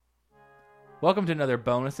Welcome to another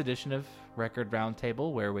bonus edition of Record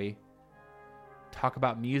Roundtable, where we talk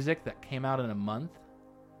about music that came out in a month.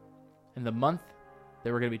 And the month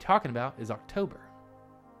that we're going to be talking about is October.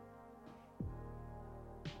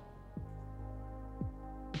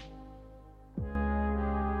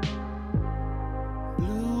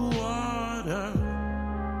 Blue water,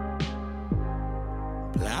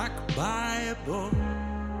 black Bible.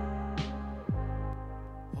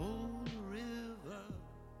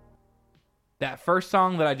 That first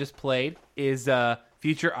song that I just played is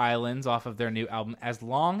Future Islands off of their new album, As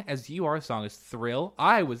Long As You Are. The song is Thrill.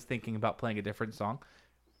 I was thinking about playing a different song.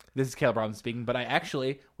 This is Caleb Robinson speaking, but I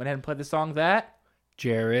actually went ahead and played the song that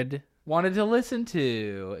Jared wanted to listen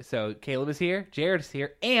to. So Caleb is here, Jared is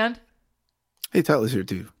here, and Hey, Tyler's here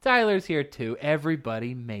too. Tyler's here too.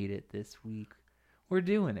 Everybody made it this week. We're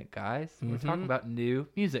doing it, guys. We're talking about new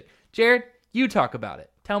music. Jared, you talk about it.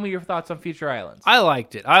 Tell me your thoughts on Future Islands. I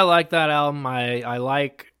liked it. I like that album. I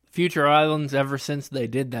like Future Islands ever since they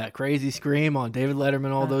did that crazy scream on David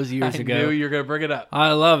Letterman all those years ago. I knew you were going to bring it up.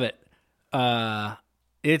 I love it.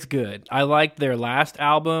 It's good. I liked their last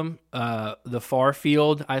album, The Far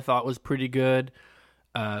Field, I thought was pretty good,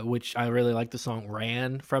 which I really liked the song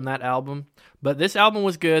Ran from that album. But this album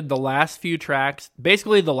was good. The last few tracks,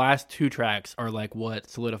 basically the last two tracks are like what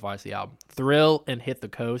solidifies the album. Thrill and Hit the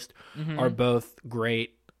Coast are both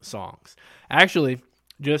great songs. Actually,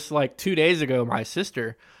 just like 2 days ago, my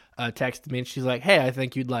sister texted me and she's like, hey, I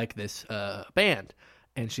think you'd like this band.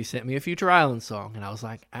 And she sent me a Future Islands song. And I was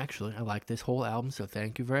like, actually, I like this whole album, so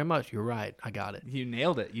thank you very much. You're right. I got it. You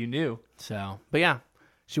nailed it. You knew. So, but yeah,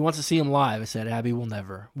 she wants to see him live. I said, Abby, we'll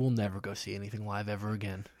never go see anything live ever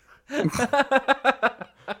again.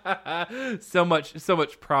 so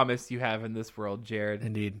much promise you have in this world, Jared.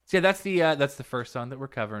 Indeed. So yeah, that's the first song that we're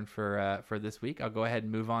covering for this week. I'll go ahead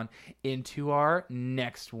and move on into our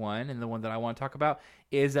next one, and the one that I want to talk about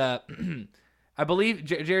is I believe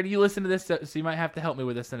Jared, you listen to this, so you might have to help me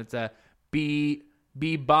with this. And it's Biba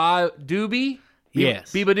Doobie.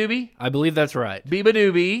 Yes, Biba Doobie. I believe that's right. Biba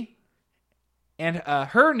Doobie, and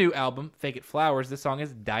her new album, Fake It Flowers. This song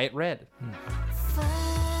is Diet Red.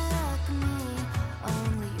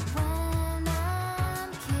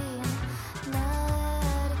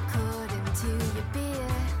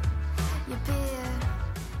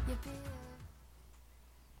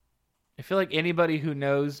 I feel like anybody who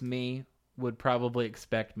knows me would probably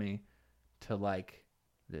expect me to like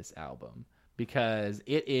this album because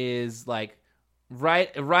it is like right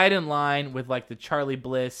in line with like the Charlie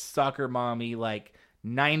Bliss Soccer Mommy like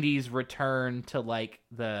 90s return to like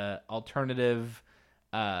the alternative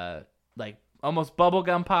like almost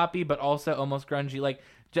bubblegum poppy but also almost grungy, like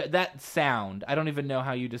that sound. I don't even know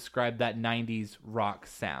how you describe that 90s rock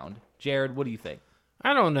sound. Jared, what do you think?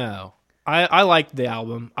 I don't know. I liked the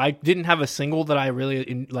album. I didn't have a single that I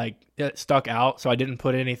really stuck out, so I didn't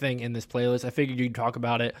put anything in this playlist. I figured you'd talk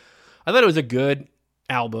about it. I thought it was a good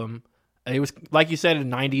album. It was, like you said, a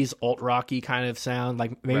 90s alt-rocky kind of sound,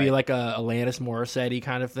 like maybe right. like a Alanis Morissette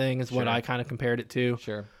kind of thing is what I kind of compared it to.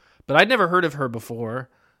 Sure. But I'd never heard of her before,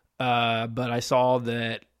 but I saw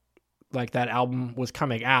that like that album was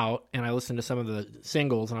coming out, and I listened to some of the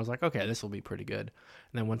singles, and I was like, okay, this will be pretty good.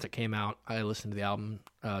 And then once it came out, I listened to the album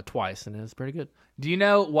twice, and it was pretty good. Do you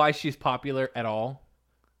know why she's popular at all?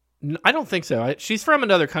 I don't think so. She's from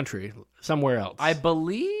another country, somewhere else. I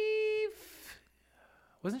believe...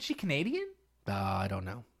 Wasn't she Canadian? I don't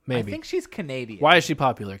know. Maybe. I think she's Canadian. Why is she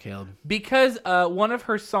popular, Caleb? Because one of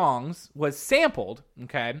her songs was sampled,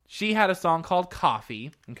 okay? She had a song called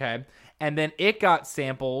Coffee, okay? And then it got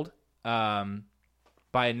sampled by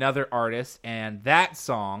another artist, and that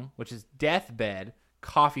song, which is Deathbed,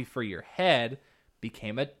 Coffee for Your Head,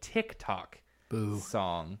 became a TikTok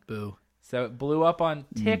song. Boo. So it blew up on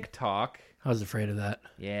TikTok. I was afraid of that.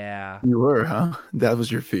 Yeah. You were, huh? That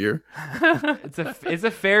was your fear. It's a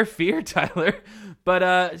fair fear, Tyler. But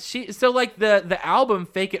the album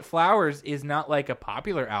Fake It Flowers is not like a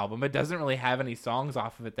popular album. It doesn't really have any songs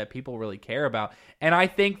off of it that people really care about. And I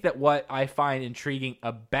think that what I find intriguing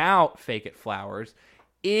about Fake It Flowers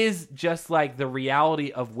is just like the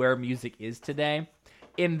reality of where music is today,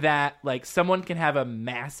 in that like someone can have a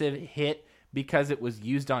massive hit because it was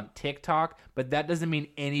used on TikTok, but that doesn't mean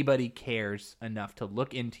anybody cares enough to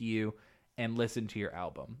look into you and listen to your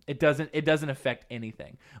album. It doesn't affect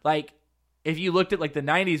anything. Like if you looked at like the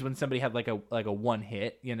 90s when somebody had like a one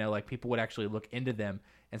hit, you know, like people would actually look into them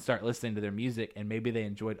and start listening to their music, and maybe they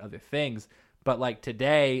enjoyed other things. But like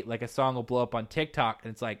today, like a song will blow up on TikTok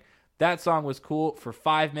and it's like, that song was cool for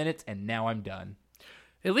 5 minutes and now I'm done.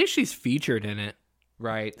 At least she's featured in it.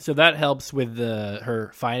 Right. So that helps with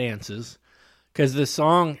her finances. Because the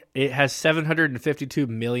song, it has 752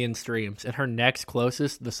 million streams, and her next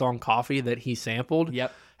closest, the song Coffee that he sampled,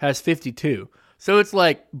 Yep. has 52. So it's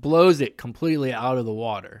like blows it completely out of the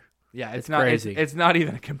water. Yeah, it's not crazy. It's not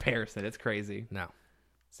even a comparison. It's crazy. No.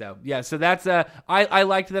 So yeah, so that's I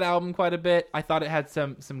liked that album quite a bit. I thought it had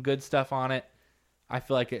some good stuff on it. I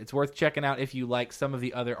feel like it's worth checking out if you like some of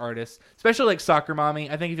the other artists, especially like Soccer Mommy.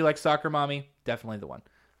 I think if you like Soccer Mommy, definitely the one.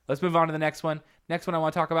 Let's move on to the next one. Next one I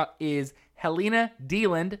want to talk about is Helena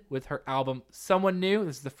Deland with her album Someone New.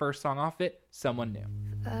 This is the first song off it, Someone New.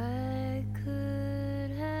 I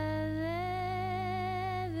could have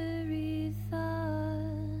every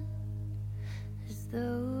thought as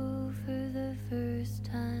though for the first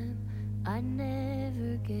time I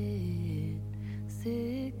never get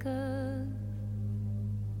sick of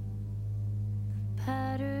the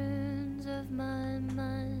patterns of my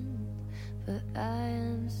mind, but I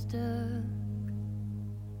am stuck.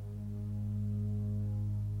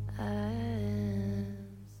 I am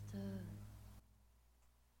stuck.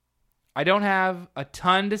 I don't have a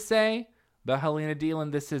ton to say about Helena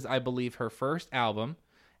Deland. This is, I believe, her first album,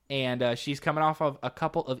 and she's coming off of a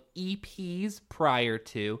couple of EPs prior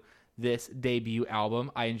to this debut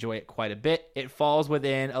album. I enjoy it quite a bit. It falls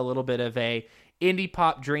within a little bit of a indie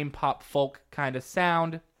pop, dream pop, folk kind of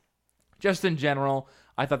sound. Just in general,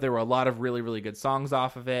 I thought there were a lot of really, really good songs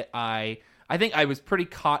off of it. I think I was pretty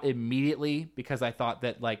caught immediately because I thought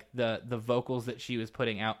that like the vocals that she was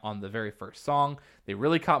putting out on the very first song, they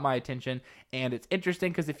really caught my attention. And it's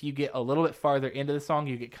interesting because if you get a little bit farther into the song,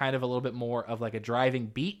 you get kind of a little bit more of like a driving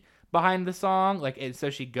beat behind the song. So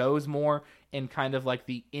she goes more in kind of like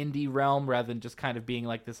the indie realm rather than just kind of being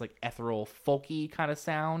like this like ethereal folky kind of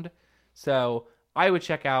sound. So I would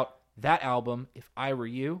check out that album if I were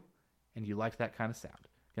you and you liked that kind of sound.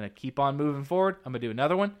 Gonna keep on moving forward. I'm gonna do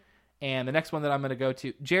another one. And the next one that I'm going to go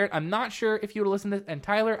to, Jared, I'm not sure if you would listen to this, and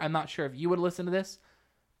Tyler, I'm not sure if you would listen to this,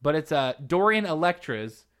 but it's Dorian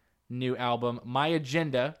Electra's new album, My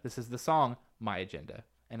Agenda. This is the song, My Agenda.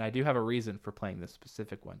 And I do have a reason for playing this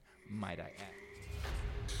specific one, might I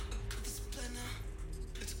add.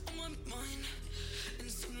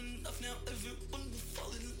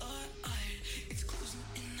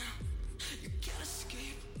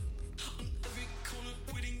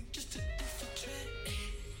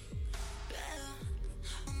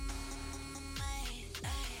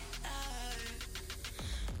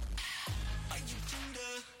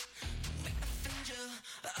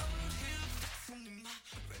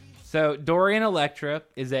 So Dorian Electra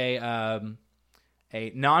is a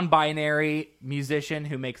non-binary musician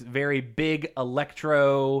who makes very big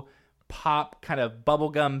electro pop kind of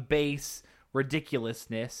bubblegum bass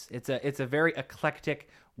ridiculousness. It's a very eclectic,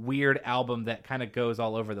 weird album that kind of goes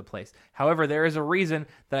all over the place. However, there is a reason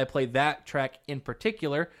that I played that track in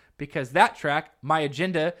particular, because that track, My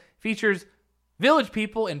Agenda, features Village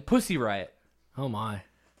People and Pussy Riot. Oh my.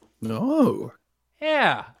 No.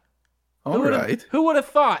 Yeah. All right. Who would have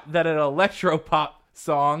thought that an electro pop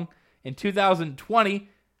song in 2020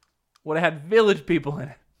 would have had Village People in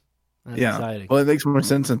it? That's Yeah. exciting. Well, it makes more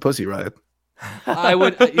sense than Pussy Riot. I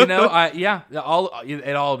would, it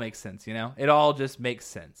all makes sense, It all just makes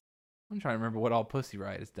sense. I'm trying to remember what all Pussy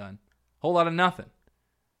Riot has done. Whole lot of nothing.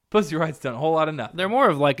 Pussy Riot's done a whole lot of nothing. They're more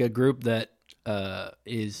of like a group that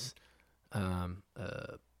is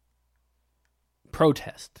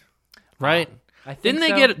protest, right? I think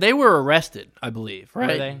Didn't so. they were arrested, I believe,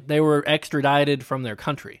 right? they? They were extradited from their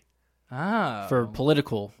country Oh. for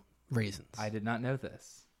political reasons. I did not know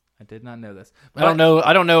this. I don't know.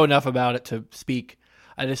 I don't know enough about it to speak.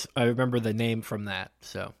 I remember the name from that.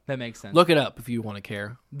 So That makes sense. look it up if you want to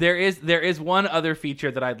care. There is one other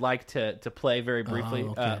feature that I'd like to play very briefly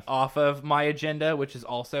okay. off of My Agenda, which is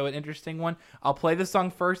also an interesting one. I'll play the song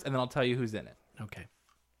first, and then I'll tell you who's in it. Okay.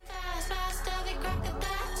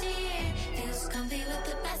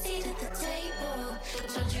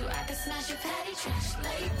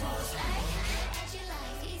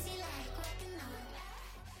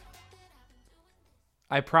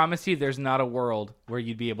 I promise you there's not a world where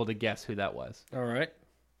you'd be able to guess who that was. All right.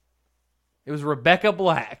 It was Rebecca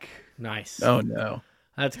Black. Nice. Oh, no.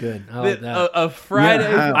 That's good. I like that. Of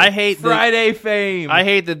Friday, Yeah. I hate Friday fame. I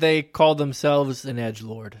hate that they called themselves an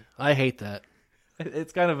edgelord. I hate that.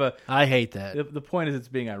 It's kind of I hate that. the point is it's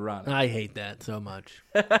being ironic. I hate that so much.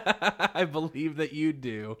 I believe that you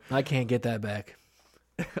do. I can't get that back.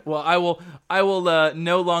 Well, I will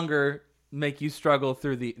no longer make you struggle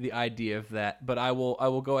through the idea of that, but I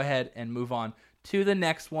will go ahead and move on to the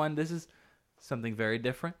next one. This is something very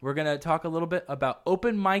different. We're going to talk a little bit about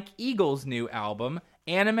Open Mike Eagle's new album,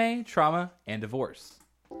 Anime, Trauma, and Divorce.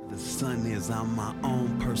 The sun is, I'm my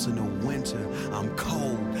own personal winter. I'm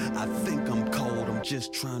cold, I think I'm cold. I'm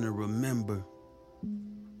just trying to remember.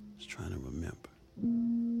 Just trying to remember.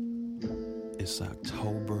 It's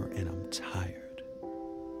October and I'm tired.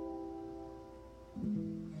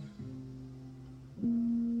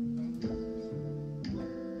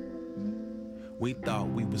 We thought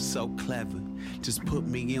we were so clever. Just put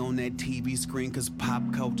me on that TV screen, cause pop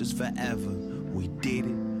culture's forever. We did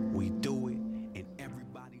it, we do it, and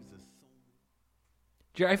everybody's assuming.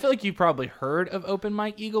 Jerry, I feel like you've probably heard of Open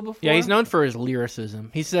Mike Eagle before. Yeah, he's known for his lyricism.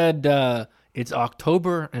 He said, it's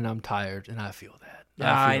October and I'm tired, and I feel that.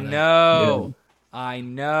 I feel that. know. I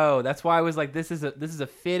know. That's why I was like, this is a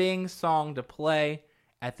fitting song to play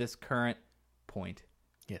at this current point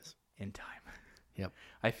Yes. in time. Yep.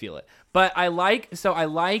 I feel it. But I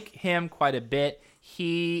like him quite a bit.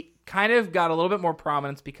 He kind of got a little bit more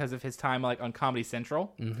prominence because of his time like on Comedy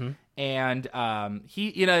Central. Mm-hmm. And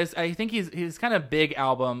he, you know, I think he's kind of big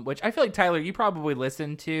album, which I feel like, Tyler, you probably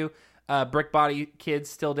listened to Brick Body Kids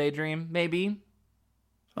Still Daydream, maybe?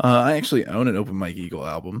 I actually own an Open Mike Eagle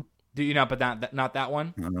album. Do you not? But not that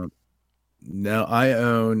one? No, I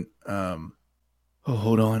own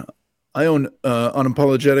hold on. I own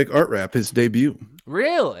Unapologetic Art Rap, his debut.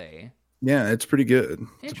 Really? Yeah, it's pretty good.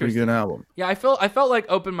 It's a pretty good album. Yeah, I felt like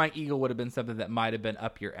Open Mike Eagle would have been something that might have been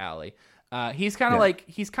up your alley. He's kind of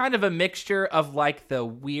he's kind of a mixture of like the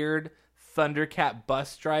weird Thundercat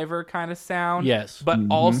bus driver kind of sound. Yes. But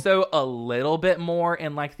also a little bit more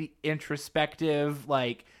in like the introspective,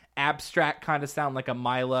 like abstract kind of sound, like a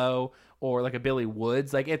Milo or like a Billy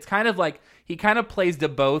Woods. Like it's kind of like he kind of plays to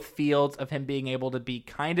both fields of him being able to be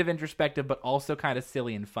kind of introspective but also kind of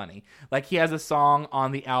silly and funny. Like he has a song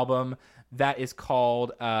on the album that is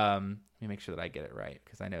called let me make sure that I get it right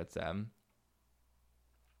because I know it's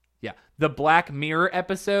the Black Mirror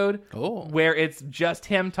episode, where it's just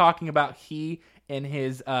him talking about he and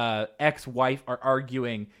his ex-wife are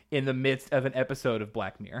arguing in the midst of an episode of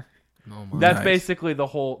Black Mirror. Oh my. That's basically the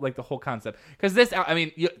whole concept. Because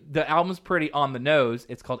the album's pretty on the nose.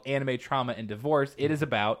 It's called Anime, Trauma, and Divorce. It is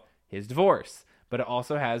about his divorce, but it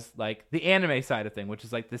also has like the anime side of thing, which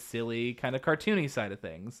is like the silly kind of cartoony side of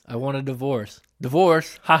things. I want a divorce.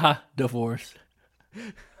 Divorce. Haha. Divorce.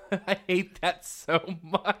 I hate that so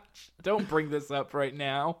much. Don't bring this up right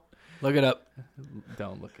now. Look it up.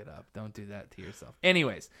 Don't look it up. Don't do that to yourself.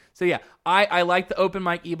 Anyways, so yeah, I like the Open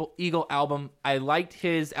Mike Eagle album. I liked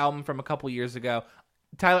his album from a couple years ago.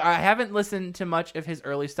 Tyler, I haven't listened to much of his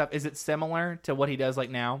early stuff. Is it similar to what he does like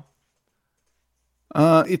now?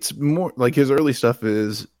 It's more like his early stuff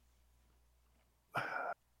is.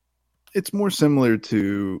 It's more similar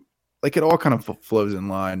to like it all kind of flows in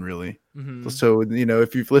line, really. Mm-hmm. So you know,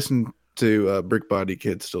 if you've listened to Brick Body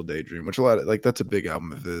Kids Still Daydream, which a lot of like that's a big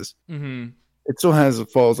album of his. Mm-hmm. It still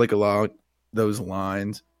falls like a lot of those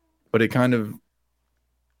lines, but it kind of,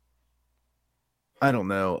 I don't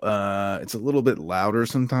know. It's a little bit louder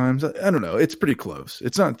sometimes. I don't know. It's pretty close.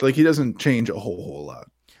 It's not like he doesn't change a whole lot.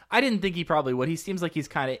 I didn't think he probably would. He seems like he's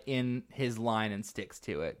kind of in his line and sticks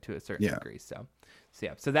to it to a certain degree. So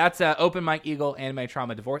yeah. So that's Open Mike Eagle, Anime,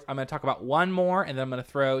 Trauma, Divorce. I'm going to talk about one more, and then I'm going to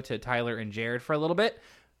throw to Tyler and Jared for a little bit.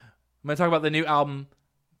 I'm going to talk about the new album,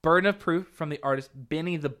 Burden of Proof, from the artist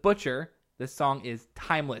Benny the Butcher. This song is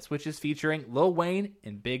Timeless, which is featuring Lil Wayne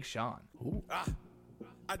and Big Sean. Ooh.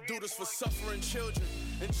 I do this for suffering children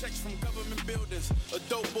and checks from government buildings. A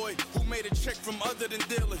dope boy who made a check from other than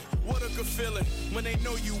dealing. What a good feeling when they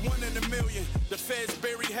know you 1 in a million. The feds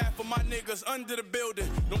bury half of my niggas under the building.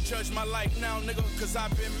 Don't judge my life now, nigga, cause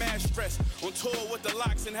I've been mad stressed. On tour with the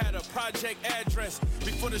Locks and had a project address.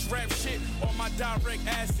 Before this rap shit, all my direct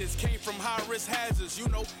assets came from high risk hazards. You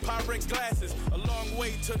know, Pyrex glasses. A long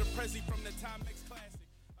way to the Prezi from the Timex Classic.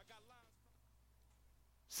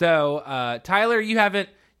 So, Tyler, you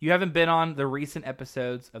haven't been on the recent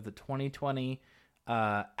episodes of the 2020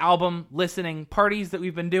 album listening parties that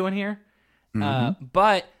we've been doing here.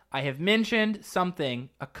 But I have mentioned something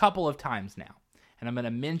a couple of times now, and I'm going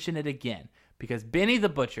to mention it again because Benny the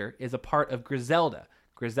Butcher is a part of Griselda.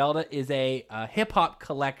 Griselda is a hip-hop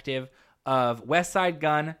collective of Westside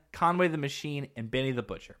Gunn, Conway the Machine, and Benny the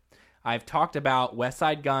Butcher. I've talked about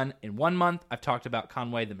Westside Gunn in 1 month. I've talked about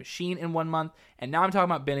Conway the Machine in 1 month. And now I'm talking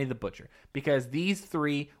about Benny the Butcher because these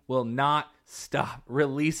three will not stop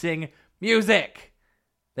releasing music.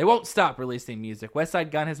 They won't stop releasing music. Westside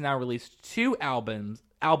Gunn has now released 2 albums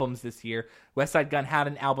this year. Westside Gunn had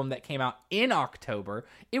an album that came out in October.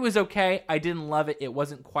 It was okay. I didn't love it. It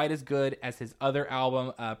wasn't quite as good as his other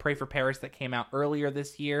album, Pray for Paris, that came out earlier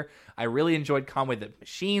this year. I really enjoyed Conway the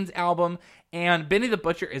Machine's album. And Benny the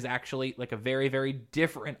Butcher is actually like a very, very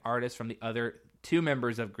different artist from the other two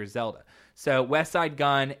members of Griselda. So West Side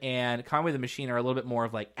Gun and Conway the Machine are a little bit more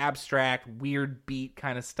of like abstract, weird beat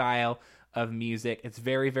kind of style of music. It's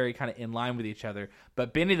very, very kind of in line with each other.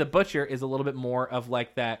 But Benny the Butcher is a little bit more of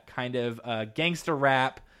like that kind of gangster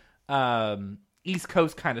rap, East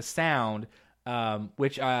Coast kind of sound,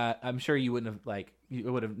 which I'm sure you wouldn't have like. It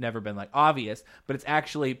would have never been like obvious, but it's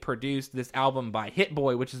actually produced this album by Hit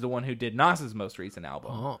Boy, which is the one who did Nas's most recent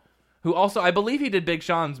album. Oh. Who also, I believe he did Big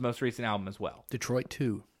Sean's most recent album as well. Detroit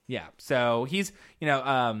 2. Yeah, so he's,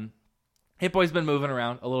 Hit Boy's been moving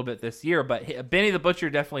around a little bit this year, but Benny the Butcher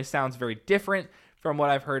definitely sounds very different from what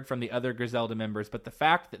I've heard from the other Griselda members. But the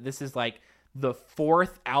fact that this is like the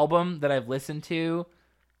fourth album that I've listened to,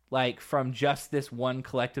 like from just this one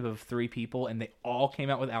collective of three people, and they all came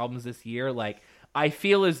out with albums this year, like I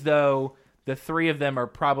feel as though the three of them are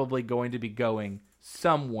probably going to be going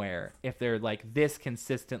somewhere if they're like this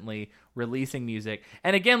consistently releasing music.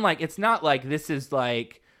 And again, like it's not like this is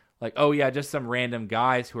like oh yeah, just some random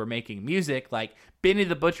guys who are making music. Like Benny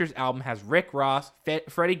the Butcher's album has Rick Ross,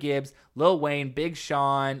 Freddie Gibbs, Lil Wayne, Big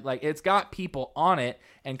Sean. Like it's got people on it.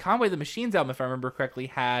 And Conway the Machine's album, if I remember correctly,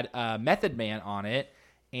 had Method Man on it,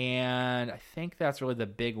 and I think that's really the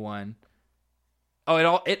big one.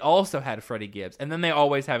 Oh, it also had Freddie Gibbs, and then they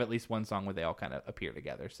always have at least one song where they all kind of appear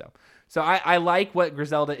together. So I like what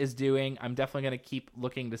Griselda is doing. I'm definitely going to keep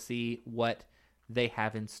looking to see what they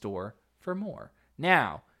have in store for more.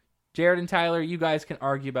 Now, Jared and Tyler, you guys can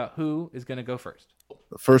argue about who is going to go first.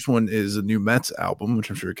 The first one is a new Mets album, which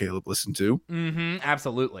I'm sure Caleb listened to. Mm-hmm,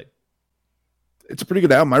 absolutely. It's a pretty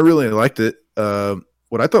good album. I really liked it.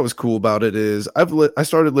 What I thought was cool about it is I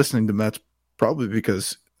started listening to Mets probably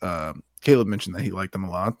because Caleb mentioned that he liked them a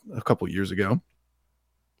lot a couple years ago.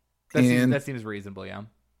 That seems reasonable, yeah.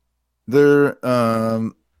 They're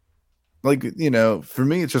like, for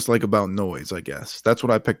me, it's just like about noise, I guess. That's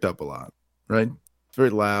what I picked up a lot, right? It's very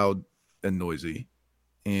loud and noisy.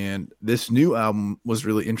 And this new album was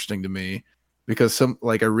really interesting to me because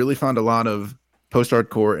I really found a lot of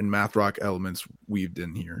post-hardcore and math rock elements weaved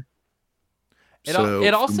in here. It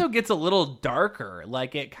also gets a little darker.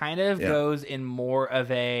 Like it kind of goes in more of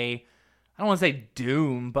a, I don't want to say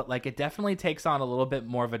doom, but like it definitely takes on a little bit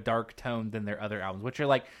more of a dark tone than their other albums, which are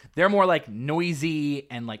like, they're more like noisy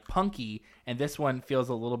and like punky. And this one feels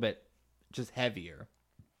a little bit just heavier.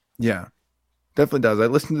 Yeah, definitely does. I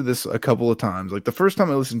listened to this a couple of times. Like the first time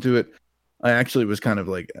I listened to it, I actually was kind of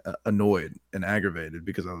like annoyed and aggravated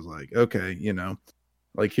because I was like, okay,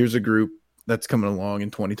 like here's a group that's coming along in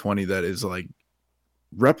 2020 that is like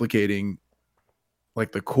replicating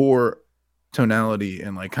like the core tonality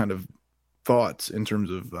and like kind of thoughts in terms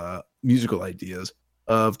of musical ideas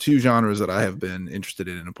of two genres that I have been interested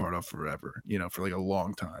in and a part of forever, for like a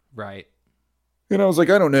long time. Right. And I was like,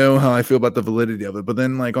 I don't know how I feel about the validity of it. But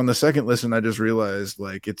then like on the second listen, I just realized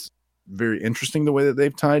like it's very interesting the way that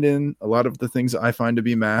they've tied in a lot of the things that I find to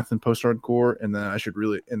be math and post-hardcore. And then I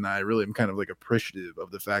really am kind of like appreciative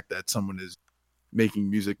of the fact that someone is making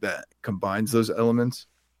music that combines those elements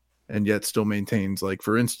and yet still maintains, like,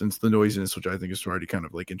 for instance, the noisiness, which I think is already kind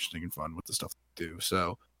of like interesting and fun with the stuff they do.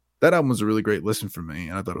 So that album was a really great listen for me,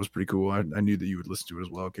 and I thought it was pretty cool. I knew that you would listen to it as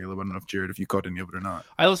well, Caleb. I don't know if Jared, if you caught any of it or not.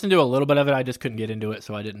 I listened to a little bit of it. I just couldn't get into it,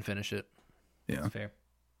 so I didn't finish it. Yeah, that's fair.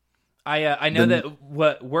 I know that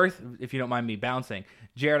what worth, if you don't mind me bouncing,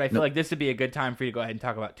 Jared, I feel like this would be a good time for you to go ahead and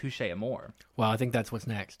talk about Touche Amore. Well, I think that's what's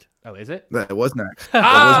next. Oh, is it? That was next.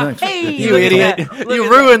 Hey, you idiot! You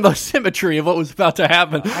ruined the symmetry of what was about to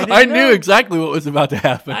happen. I knew exactly what was about to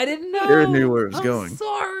happen. I didn't know. Jared knew where it was going.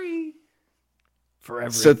 Sorry. For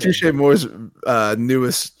everything. So Touche Amore's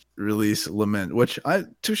newest release, Lament, which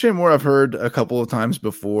Touche Amore I've heard a couple of times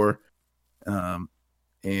before,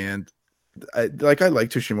 and I like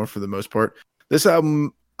Touche Amore for the most part. This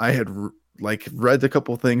album I had read a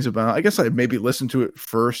couple of things about. I guess I maybe listened to it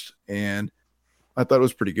first, and I thought it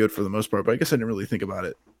was pretty good for the most part. But I guess I didn't really think about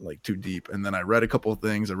it like too deep. And then I read a couple of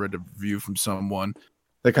things. I read a review from someone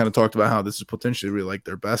that kind of talked about how this is potentially really like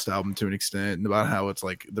their best album to an extent, and about how it's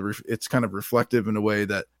like it's kind of reflective in a way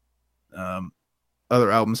that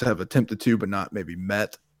other albums have attempted to, but not maybe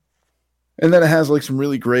met. And then it has like some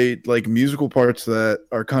really great like musical parts that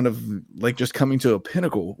are kind of like just coming to a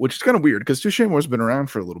pinnacle, which is kind of weird because Touche Amore's been around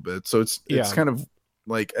for a little bit. So it's kind of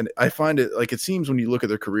like, and I find it like, it seems when you look at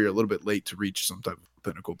their career a little bit late to reach some type of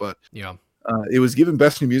pinnacle, but yeah, it was given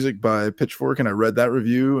Best New Music by Pitchfork, and I read that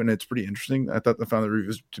review and it's pretty interesting. I found the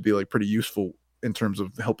reviews to be like pretty useful in terms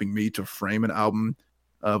of helping me to frame an album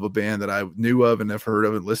of a band that I knew of and have heard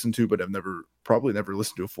of and listened to, but I've probably never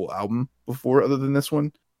listened to a full album before other than this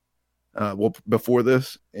one. Before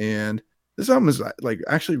this, and this album is like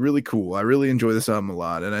actually really cool. I really enjoy this album a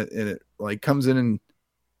lot, and it like comes in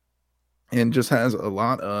and just has a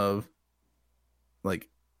lot of like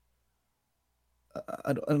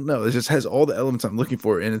I don't know. It just has all the elements I'm looking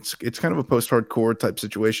for, and it's kind of a post-hardcore type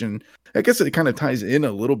situation. I guess it kind of ties in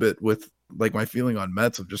a little bit with like my feeling on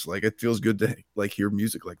Mets of just like it feels good to like hear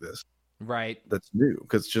music like this, right? That's new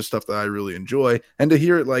because it's just stuff that I really enjoy, and to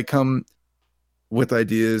hear it like come with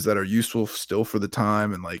ideas that are useful still for the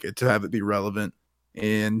time, and like to have it be relevant,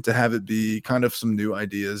 and to have it be kind of some new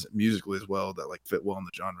ideas musically as well that like fit well in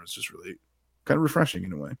the genre is just really kind of refreshing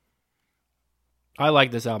in a way. I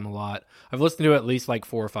like this album a lot. I've listened to it at least like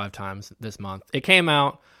 4 or 5 times this month. It came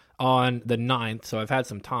out on the 9th, so I've had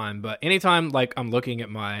some time. But anytime like I'm looking at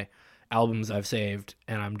my albums I've saved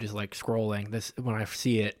and I'm just like scrolling, this when I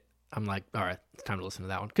see it, I'm like, all right, it's time to listen to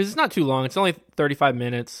that one. Because it's not too long. It's only 35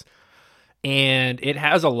 minutes. And it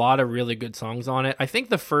has a lot of really good songs on it. I think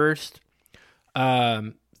the first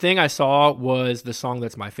thing I saw was the song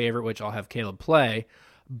that's my favorite, which I'll have Caleb play.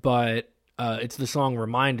 But it's the song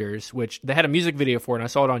Reminders, which they had a music video for, and I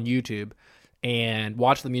saw it on YouTube and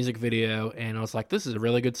watched the music video, and I was like, this is a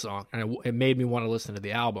really good song. And it made me want to listen to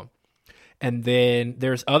the album. And then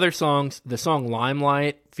there's other songs. The song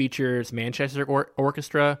Limelight features Manchester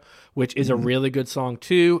Orchestra, which is a really good song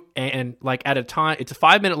too. And like at a time, it's a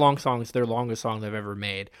 5-minute long song. It's their longest song they've ever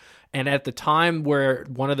made. And at the time where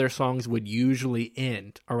one of their songs would usually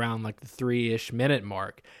end around like the 3-ish minute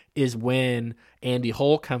mark is when Andy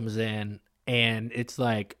Hull comes in, and it's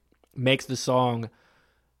like makes the song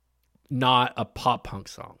not a pop punk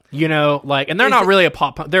song, you know, like, and they're not really a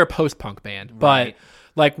pop punk, they're a post punk band, right. But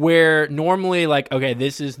like where normally like, okay,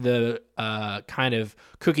 this is the kind of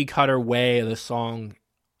cookie cutter way of the song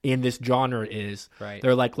in this genre is, right.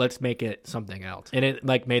 They're like, let's make it something else, and it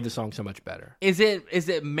like made the song so much better. Is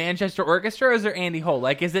it Manchester Orchestra or is there Andy Hull?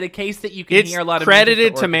 Like, is it a case that you can hear a lot of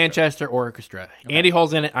credited to Manchester Orchestra? Okay. Andy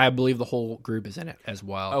Hull's in it. I believe the whole group is in it as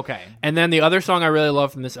well. Okay. And then the other song I really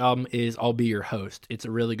love from this album is I'll Be Your Host. It's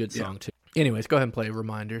a really good song too. Anyways, go ahead and play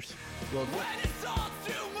Reminders.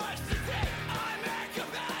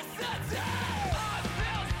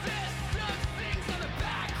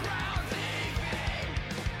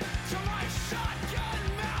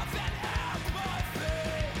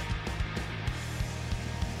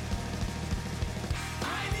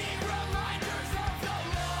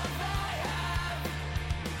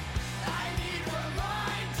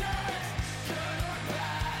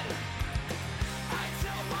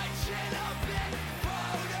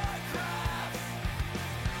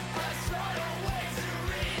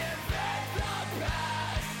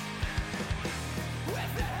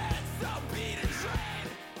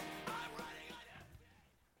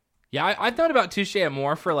 Yeah, I've known about Touche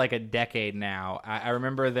Amore for like a decade now. I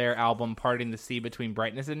remember their album Parting the Sea Between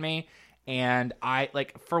Brightness and Me, and I,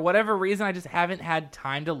 like, for whatever reason, I just haven't had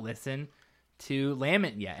time to listen to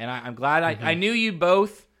Lament yet. And I'm glad I knew you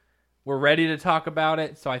both were ready to talk about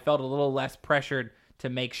it, so I felt a little less pressured to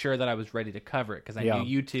make sure that I was ready to cover it, because I knew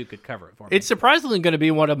you two could cover it for me. It's surprisingly going to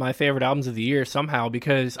be one of my favorite albums of the year somehow,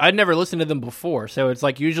 because I'd never listened to them before. So it's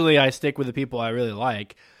like usually I stick with the people I really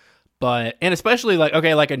like. But, and especially like,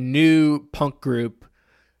 okay, like a new punk group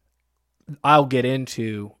I'll get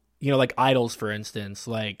into, you know, like Idols, for instance.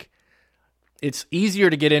 Like, it's easier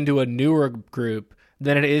to get into a newer group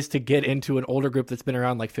than it is to get into an older group that's been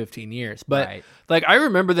around like 15 years. But like, I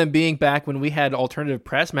remember them being back when we had Alternative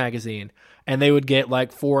Press magazine, and they would get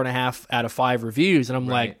like 4.5 out of 5 reviews. And I'm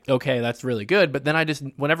like, okay, that's really good. But then I just,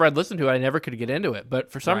 whenever I'd listen to it, I never could get into it.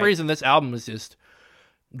 But for some reason, this album is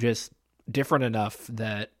just different enough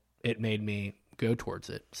that it made me go towards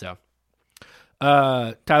it. So,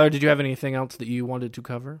 Tyler, did you have anything else that you wanted to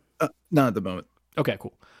cover? Not at the moment. Okay,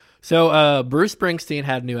 cool. So, Bruce Springsteen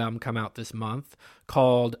had a new album come out this month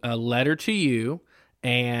called A Letter to You,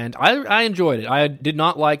 and I enjoyed it. I did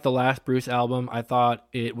not like the last Bruce album. I thought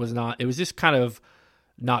it was just kind of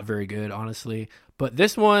not very good, honestly. But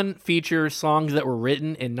this one features songs that were written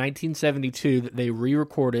in 1972 that they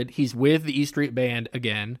re-recorded. He's with the E Street Band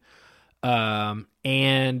again.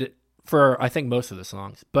 And for, I think, most of the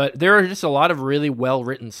songs, but there are just a lot of really well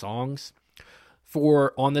written songs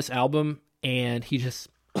on this album. And he just,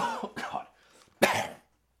 oh God,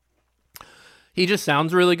 he just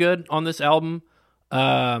sounds really good on this album.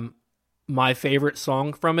 My favorite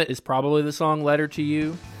song from it is probably the song Letter to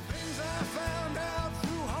You.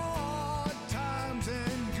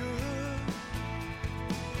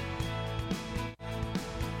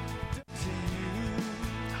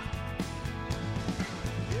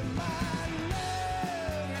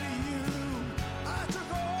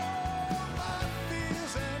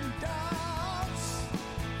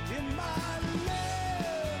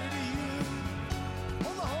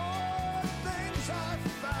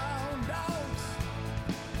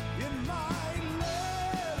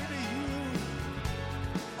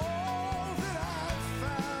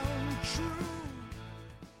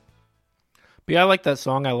 But yeah, I like that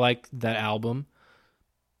song. I like that album.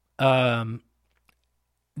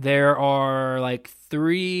 There are like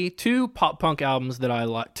two pop punk albums that I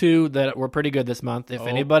like, two that were pretty good this month. If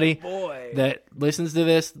anybody that listens to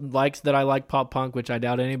this likes that I like pop punk, which I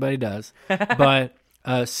doubt anybody does, but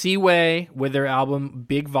Seaway with their album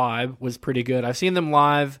Big Vibe was pretty good. I've seen them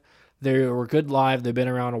live. They were good live. They've been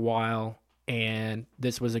around a while, and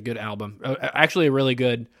this was a good album. Actually, a really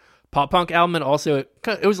good pop punk album, and also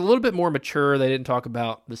it was a little bit more mature. They didn't talk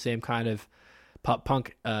about the same kind of pop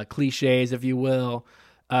punk cliches, if you will.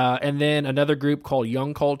 And then another group called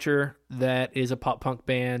Young Culture that is a pop punk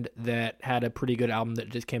band that had a pretty good album that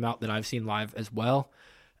just came out that I've seen live as well.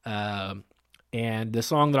 And the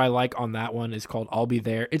song that I like on that one is called I'll Be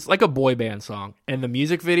There. It's like a boy band song. And the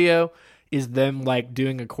music video is them like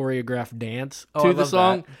doing a choreographed dance to the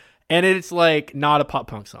song. That. And it's like not a pop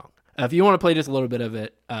punk song. If you want to play just a little bit of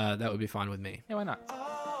it, that would be fine with me. Yeah, why not?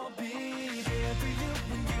 I'll be there for you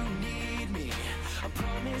when you need me. I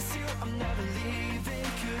promise you I'm never leaving,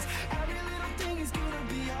 'cause every little thing is gonna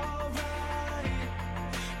be alright.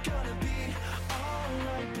 Gonna be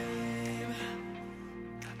alright, babe.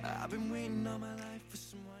 I've been waiting all my life for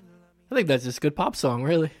someone to love me. I think that's just a good pop song,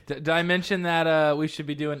 really. Did I mention that we should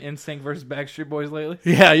be doing NSYNC versus Backstreet Boys lately?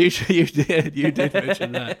 Yeah, you did. You did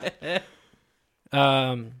mention that.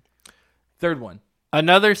 Third one.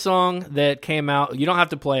 Another song that came out, you don't have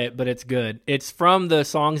to play it, but it's good. It's from the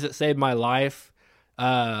Songs That Saved My Life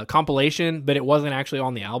compilation, but it wasn't actually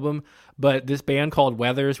on the album. But this band called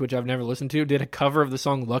Weathers, which I've never listened to, did a cover of the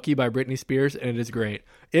song Lucky by Britney Spears, and it is great.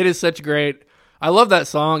 It is such great. I love that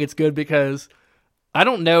song. It's good because I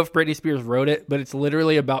don't know if Britney Spears wrote it, but it's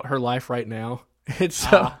literally about her life right now. It's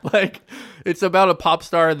it's about a pop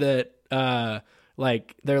star that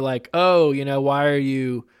like they're like, oh, you know, why are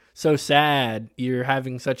you so sad? You're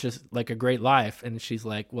having such a great life. And she's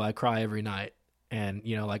like, well, I cry every night. And,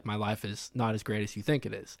 you know, like my life is not as great as you think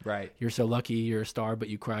it is. Right. You're so lucky you're a star, but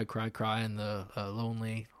you cry, in the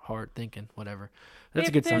lonely heart thinking, whatever. That's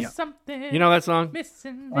a good song. You know that song?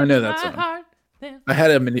 I know that song. I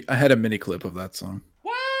had a mini clip of that song.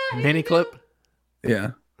 Mini clip?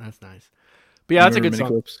 Yeah. That's nice. But yeah, that's a Remember good mini song.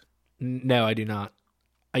 clips? No, I do not.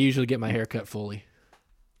 I usually get my hair cut fully.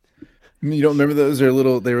 You don't remember those? They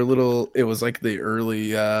were little. It was like the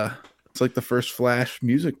early. It's like the first Flash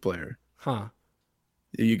music player. Huh.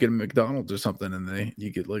 You get a McDonald's or something, and you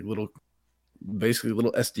get like basically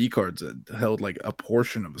little SD cards that held like a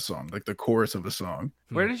portion of a song, like the chorus of a song.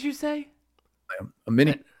 Where did you say? A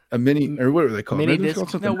mini, or what are they called? Mini Maybe it's disc? called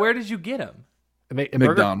something. No, where did you get them?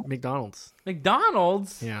 McDonald's.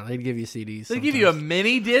 McDonald's? Yeah, they'd give you CDs. They give you a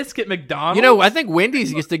mini disc at McDonald's? You know, I think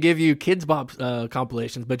Wendy's used to give you Kids Bop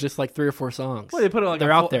compilations, but just like 3 or 4 songs. Well, they put it on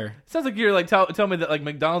They're out there. Sounds like you're like tell me that like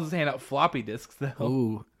McDonald's is handing out floppy disks though.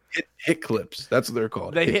 Ooh. Hit clips. That's what they're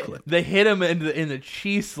called. They hit them in the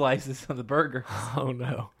cheese slices on the burger. Oh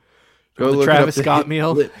no. Go The look Travis up Scott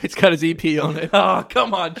meal. clip. It's got his EP on it. Oh,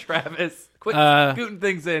 come on, Travis. Quit scooting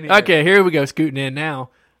things in here. Okay, here we go, scooting in now.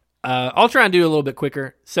 I'll try and do a little bit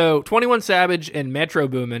quicker. So 21 Savage and Metro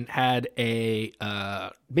Boomin had a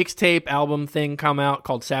mixtape album thing come out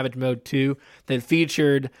called Savage Mode 2 that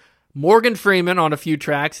featured Morgan Freeman on a few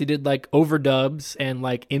tracks. He did like overdubs and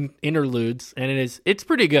like interludes, and it's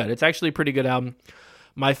pretty good. It's actually a pretty good album.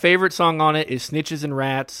 My favorite song on it is Snitches and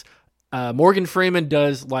Rats. Morgan Freeman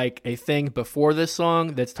does like a thing before this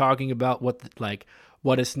song that's talking about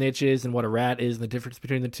what a snitch is and what a rat is and the difference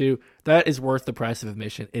between the two. That is worth the price of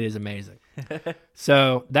admission. It is amazing.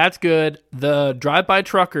 So that's good. The Drive-By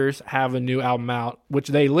Truckers have a new album out, which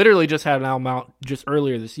they literally just had an album out just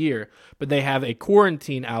earlier this year, but they have a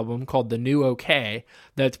quarantine album called The New OK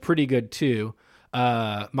that's pretty good too.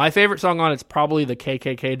 My favorite song on it's probably the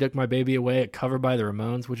KKK Took My Baby Away, covered by the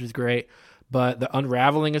Ramones, which is great. But the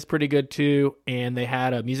Unraveling is pretty good too, and they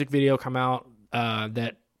had a music video come out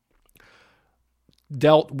that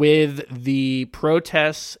dealt with the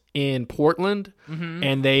protests in Portland,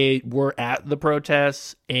 and they were at the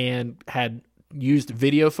protests and had used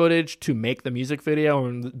video footage to make the music video,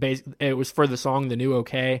 and it was for the song The New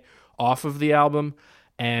OK off of the album,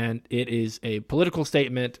 and it is a political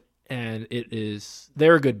statement, and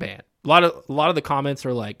they're a good band. A lot of the comments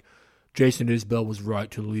are like, Jason Isbell was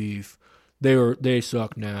right to leave. They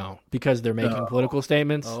suck now because they're making political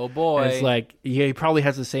statements. Oh boy. And it's like, yeah, he probably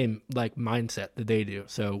has the same like mindset that they do.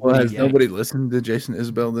 So has nobody listened to Jason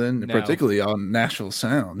Isbell then? No. Particularly on Nashville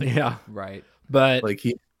Sound. Yeah. Right. But Like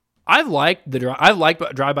I've liked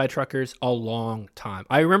Drive-By Truckers a long time.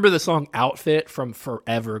 I remember the song Outfit from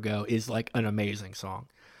forever ago is like an amazing song.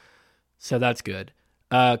 So that's good.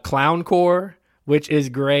 Clowncore, which is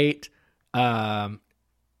great.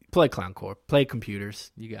 Play Clowncore. Play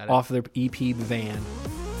Computers. You got it. Off their EP Van.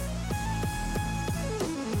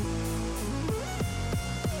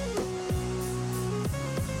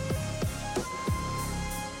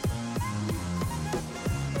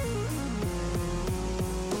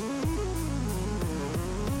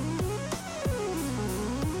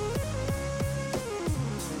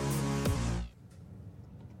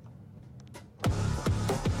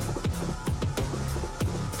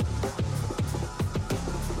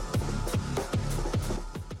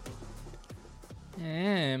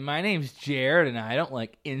 My name's Jared, and I don't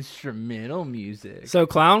like instrumental music. So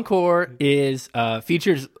Clowncore is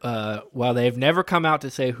features while they've never come out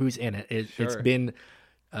to say who's in it. It's Sure. been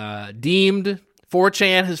deemed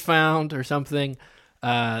 4chan has found or something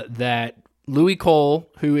that Louis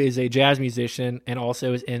Cole, who is a jazz musician and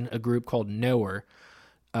also is in a group called Knower,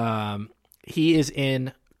 he is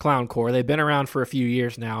in Clowncore. They've been around for a few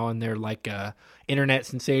years now, and they're like internet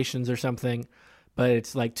sensations or something. But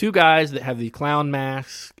it's like two guys that have the clown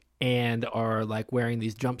masks and are like wearing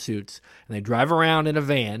these jumpsuits, and they drive around in a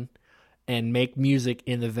van and make music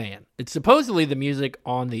in the van. It's supposedly the music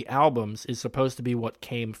on the albums is supposed to be what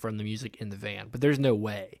came from the music in the van, but there's no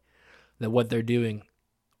way that what they're doing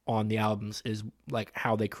on the albums is like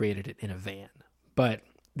how they created it in a van. But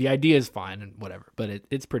the idea is fine and whatever, but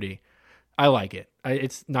it's pretty, I like it.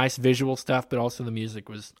 It's nice visual stuff, but also the music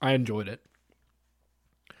I enjoyed it.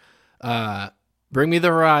 Bring Me the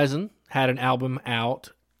Horizon had an album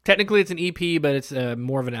out. Technically, it's an EP, but it's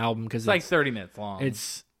more of an album because It's like 30 minutes long.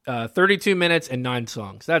 It's 32 minutes and 9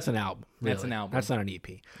 songs. That's an album. Really. That's an album. That's not an EP.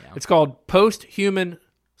 Yeah. It's called Post-Human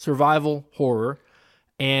Survival Horror,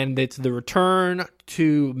 and it's the return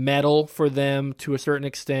to metal for them to a certain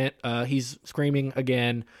extent. He's screaming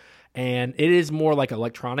again, and it is more like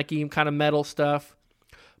electronic-y kind of metal stuff,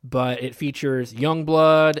 but it features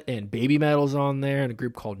Youngblood and Baby Metal's on there and a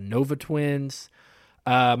group called Nova Twins.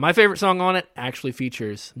 My favorite song on it actually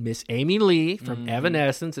features Miss Amy Lee from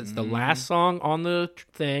Evanescence. It's the last song on the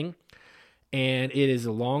thing, and it is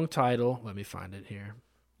a long title. Let me find it here.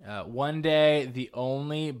 One day, the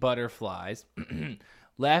only butterflies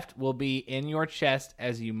left will be in your chest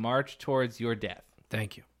as you march towards your death.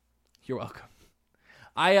 Thank you. You're welcome.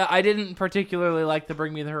 I didn't particularly like the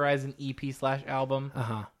Bring Me the Horizon EP/album.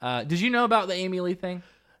 Uh-huh. Did you know about the Amy Lee thing?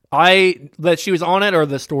 That she was on it or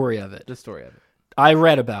the story of it? The story of it. I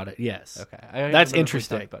read about it, yes. Okay. That's remember we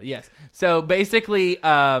interesting. talked about it. Yes. So basically,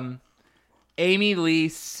 Amy Lee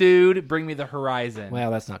sued Bring Me the Horizon.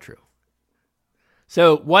 Well, that's not true.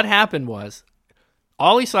 So what happened was,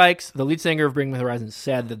 Ollie Sykes, the lead singer of Bring Me the Horizon,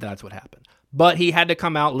 said that that's what happened. But he had to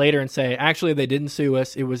come out later and say, actually, they didn't sue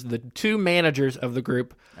us. It was the two managers of the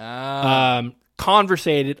group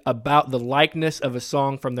conversated about the likeness of a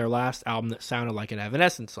song from their last album that sounded like an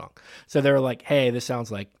Evanescence song. So they were like, hey, this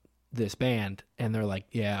sounds like this band. And they're like,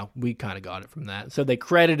 yeah, we kind of got it from that. So they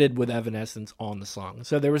credited with Evanescence on the song.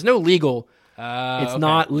 So there was no legal. It's okay.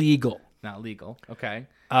 not legal. Not legal. Okay.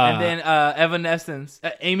 And then Evanescence,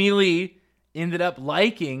 Amy Lee ended up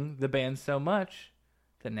liking the band so much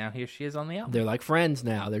that now here she is on the album. They're like friends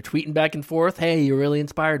now. They're tweeting back and forth. Hey, you really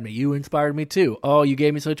inspired me. You inspired me too. Oh, you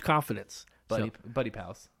gave me such confidence. Buddy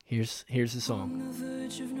pals. Here's the song. On the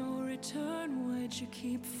verge of no return, why'd you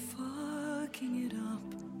keep fucking it up?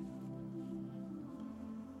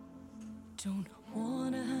 Don't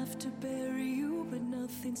wanna have to bury you, but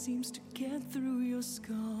nothing seems to get through your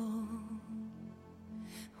skull.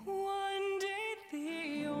 One day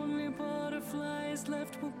the only butterflies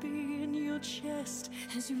left will be in your chest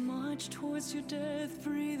as you march towards your death,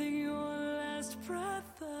 breathing your last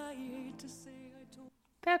breath. I hate to say I don't.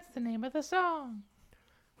 That's the name of the song.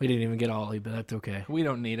 We didn't even get Ollie, but that's okay. We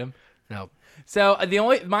don't need him. No. So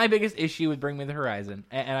my biggest issue with Bring Me the Horizon,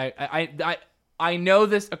 and I know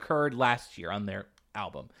this occurred last year on their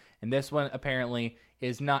album, and this one apparently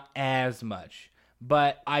is not as much.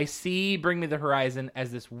 But I see Bring Me the Horizon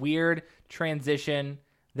as this weird transition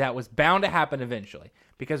that was bound to happen eventually,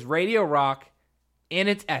 because Radio Rock, in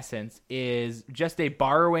its essence, is just a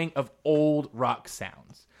borrowing of old rock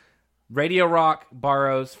sounds. Radio Rock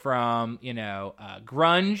borrows from,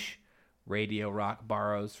 grunge. Radio Rock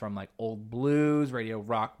borrows from like old blues. Radio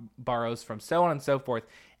Rock borrows from so on and so forth.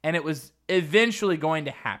 And it was eventually going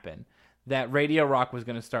to happen that Radio Rock was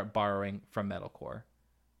going to start borrowing from metalcore,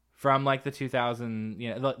 from like the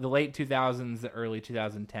the late 2000s, the early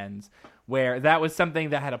 2010s, where that was something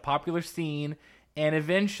that had a popular scene. And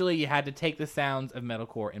eventually you had to take the sounds of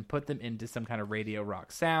metalcore and put them into some kind of Radio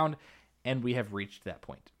Rock sound. And we have reached that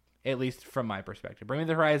point. At least from my perspective. Bring Me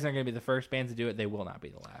the Horizon are going to be the first bands to do it. They will not be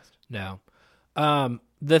the last. No.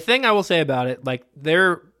 The thing I will say about it, like,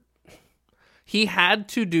 he had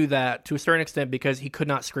to do that to a certain extent because he could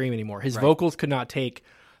not scream anymore. His vocals could not take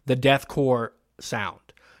the deathcore sound.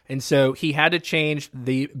 And so he had to change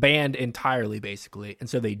the band entirely, basically. And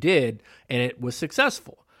so they did, and it was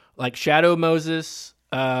successful. Like Shadow Moses,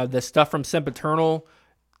 the stuff from Sempiternal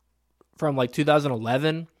from like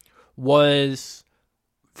 2011 was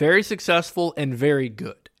very successful and very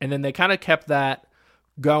good. And then they kind of kept that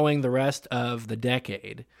going the rest of the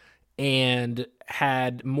decade and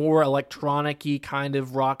had more electronic-y kind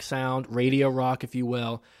of rock sound, radio rock, if you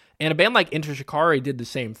will. And a band like Enter Shikari did the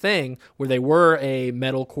same thing, where they were a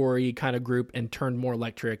metalcore-y kind of group and turned more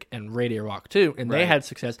electric and radio rock too, and they had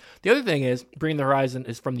success. The other thing is, Bring the Horizon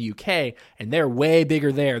is from the UK, and they're way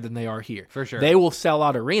bigger there than they are here. For sure. They will sell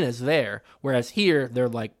out arenas there, whereas here, they're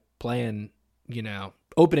like playing,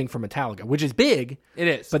 opening for Metallica, which is big. It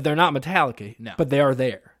is. But they're not Metallica. No. But they are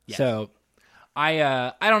there. Yes. So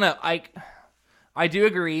I don't know. I do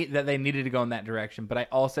agree that they needed to go in that direction, but I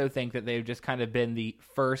also think that they've just kind of been the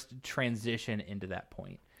first transition into that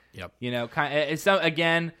point. Yep. So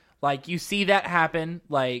again, like you see that happen,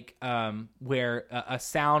 like where a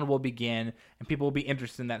sound will begin and people will be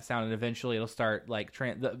interested in that sound, and eventually it'll start like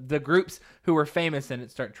the groups who were famous in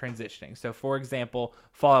it start transitioning. So, for example,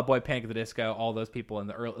 Fall Out Boy, Panic at the Disco, all those people in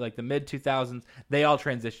the early, like the mid 2000s, they all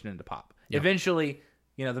transitioned into pop. Yep. Eventually,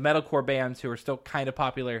 the metalcore bands who are still kind of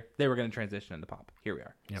popular, they were going to transition into pop. Here we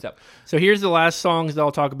are. Yep. So here's the last songs that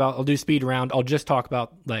I'll talk about. I'll do speed round. I'll just talk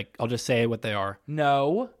about, I'll just say what they are.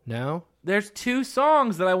 No. There's 2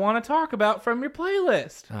 songs that I want to talk about from your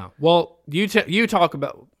playlist. Oh. Well, you talk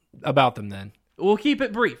about them then. We'll keep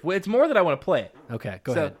it brief. It's more that I want to play it. Okay,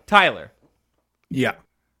 go ahead. Tyler. Yeah.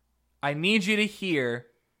 I need you to hear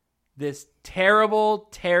this terrible,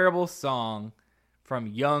 terrible song from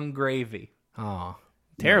Young Gravy. Oh,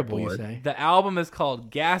 terrible, you say. The album is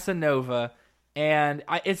called Gasanova, and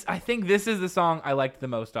I think this is the song I liked the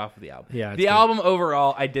most off of the album. Yeah, the album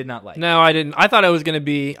overall, I did not like. No, I didn't. I thought it was going to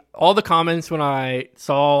be all the comments when I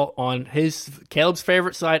saw on Caleb's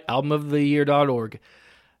favorite site, albumoftheyear.org.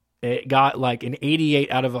 It got like an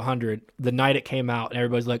 88 out of 100 the night it came out, and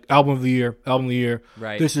everybody's like, album of the year.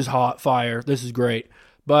 Right. This is hot, fire. This is great.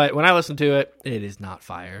 But when I listened to it, it is not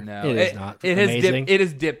fire. No, it is not it amazing. It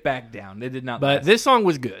has dipped back down. It did not. But last. this song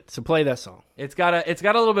was good, so play that song. It's got a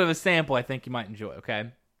little bit of a sample. I think you might enjoy.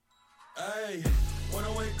 Okay. Hey, when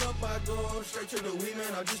I wake up, I go straight to the weed,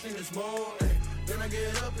 man. I just need to smoke. Ay, then I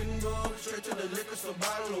get up and go straight to the liquor store,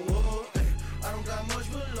 bottle of wood. Ay, I don't got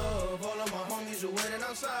much but love. All of my homies are waiting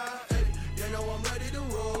outside. Ay, you know I'm ready to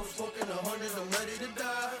roll. Smoking the hundreds, I'm ready to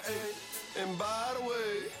die. Ay, and by the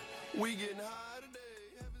way, we getting high today.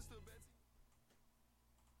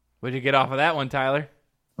 What'd you get off of that one, Tyler?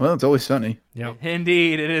 Well, it's always sunny. Yeah.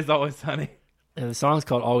 Indeed, it is always sunny. And the song's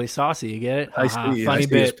called Always Saucy. You get it? I Funny see his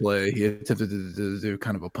bit. play. He attempted to do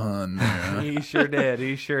kind of a pun there. He sure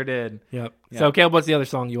did. Yep. So, Caleb, what's the other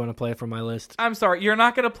song you want to play from my list? I'm sorry, you're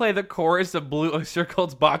not going to play the chorus of Blue Oyster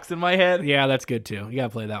Cult's Box in My Head? Yeah, that's good too. You got to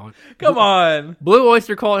play that one. Come on. Blue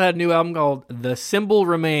Oyster Cult had a new album called The Symbol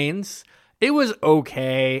Remains. It was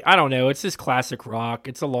okay. I don't know. It's just classic rock.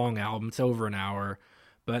 It's a long album. It's over an hour.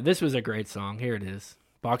 But this was a great song. Here it is.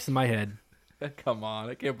 Box in My Head. Come on.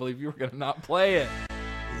 I can't believe you were going to not play it.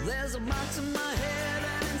 There's a box in my head,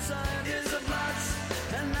 and inside is a box,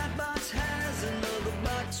 and that box has another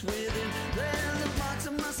box within. There's a box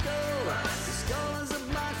in my skull, the skull is a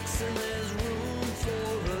box, and there's room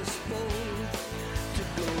for us both to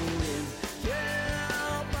go in.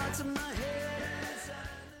 Yeah, box in my head, inside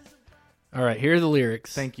is a box. All right, here are the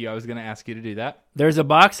lyrics. Thank you. I was going to ask you to do that. There's a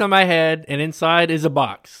box on my head, and inside is a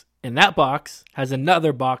box, and that box has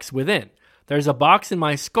another box within. There's a box in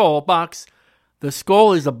my skull, box. The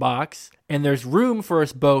skull is a box, and there's room for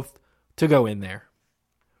us both to go in there.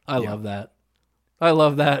 I love that. I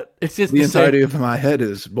love that. It's just The the same- entirety of my head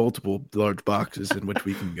is multiple large boxes in which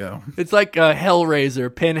we can go. It's like a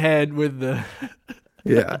Hellraiser Pinhead with the.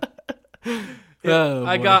 Yeah. Oh,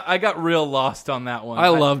 I boy. got real lost on that one. I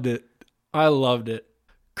loved it. I loved it.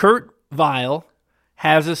 Kurt Vile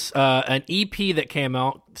has an EP that came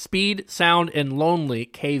out, Speed, Sound, and Lonely,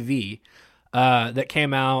 KV, that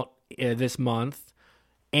came out this month.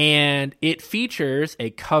 And it features a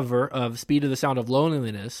cover of Speed of the Sound of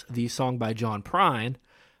Loneliness, the song by John Prine.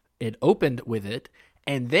 It opened with it.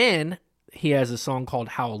 And then he has a song called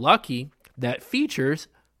How Lucky that features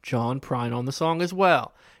John Prine on the song as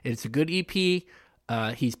well. It's a good EP.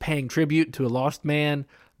 He's paying tribute to a lost man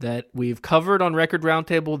that we've covered on Record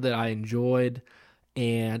Roundtable that I enjoyed.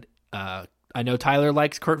 And I know Tyler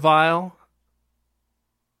likes Kurt Vile.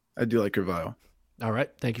 I do like Vile. All right.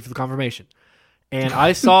 Thank you for the confirmation. And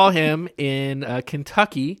I saw him in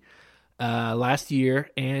Kentucky last year,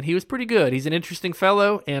 and he was pretty good. He's an interesting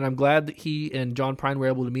fellow, and I'm glad that he and John Prine were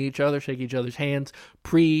able to meet each other, shake each other's hands,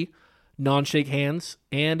 non-shake hands,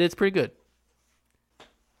 and it's pretty good.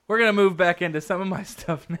 We're going to move back into some of my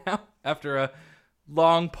stuff now after a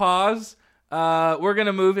long pause. We're going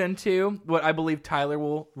to move into what I believe Tyler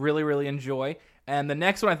will really, really enjoy. And the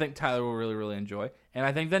next one I think Tyler will really, really enjoy. And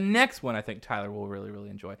I think the next one I think Tyler will really, really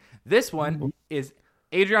enjoy. This one is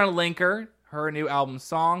Adriana Linker, her new album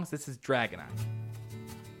Songs. This is Dragon Eye.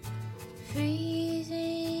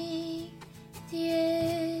 Freezing at the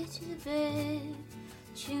edge of the bed,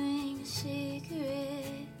 chewing a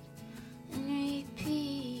cigarette and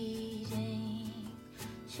repeating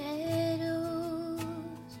shadows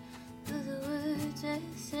of the words I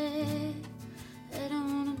said. I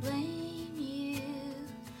don't wanna blame you,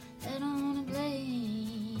 I don't wanna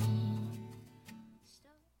blame.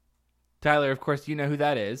 Tyler, of course, you know who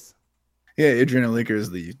that is. Yeah, Adriana Linker is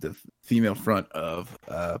the female front of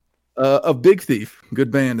Big Thief, good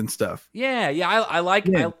band and stuff. Yeah, I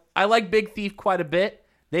like Big Thief quite a bit.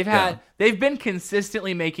 They've been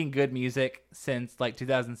consistently making good music since like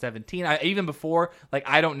 2017. Even before, like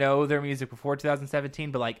I don't know their music before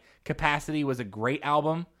 2017, but like Capacity was a great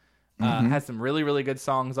album. Has some really, really good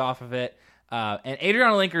songs off of it. And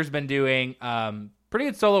Adriana Linker's been doing pretty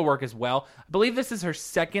good solo work as well. I believe this is her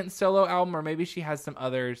second solo album, or maybe she has some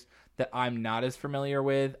others that I'm not as familiar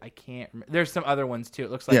with. I can't remember. There's some other ones too. It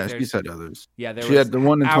looks like she said others. Yeah, she had the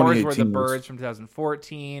one in Hours 2018. Were the Birds from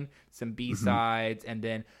 2014, some B-sides, and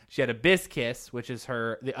then she had Abyss Kiss, which is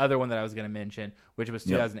the other one that I was going to mention, which was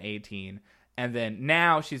 2018. And then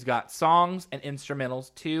now she's got songs and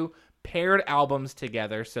instrumentals, 2 paired albums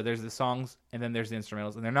together. So there's the songs and then there's the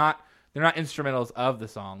instrumentals, and they're not instrumentals of the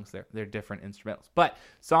songs. They're different instrumentals. But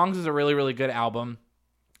Songs is a really, really good album.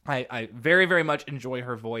 I very, very much enjoy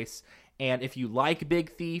her voice. And if you like Big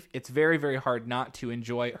Thief, it's very, very hard not to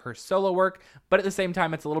enjoy her solo work. But at the same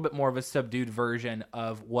time, it's a little bit more of a subdued version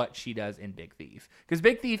of what she does in Big Thief. Because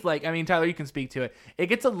Big Thief, Tyler, you can speak to it. It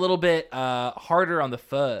gets a little bit harder on the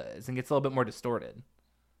fuzz and gets a little bit more distorted.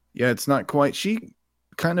 Yeah, it's not quite. She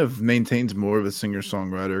kind of maintains more of a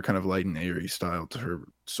singer-songwriter, kind of light and airy style to her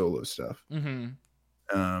solo stuff. And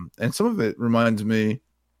some of it reminds me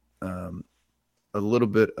a little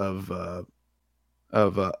bit of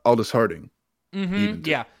Aldous Harding.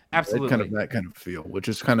 Yeah, absolutely. That kind of feel, which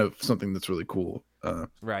is kind of something that's really cool.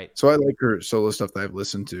 Right. So I like her solo stuff that I've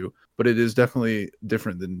listened to, but it is definitely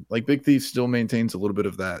different than like Big Thief still maintains a little bit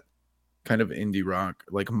of that kind of indie rock,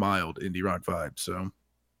 like mild indie rock vibe. So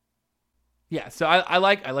yeah, so I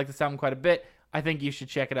like the sound quite a bit. I think you should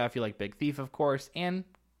check it out if you like Big Thief, of course, and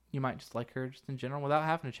you might just like her just in general without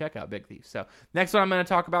having to check out Big Thief. So next one I'm going to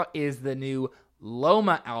talk about is the new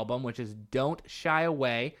Loma album, which is Don't Shy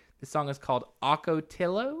Away. The song is called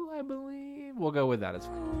Acotillo, I believe. We'll go with that as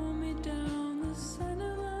well. Roll me down the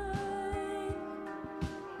center line.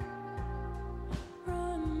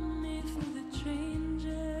 Run me through the changes.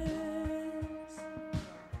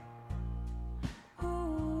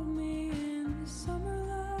 Hold me in the summer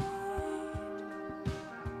light.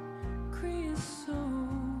 Creosote.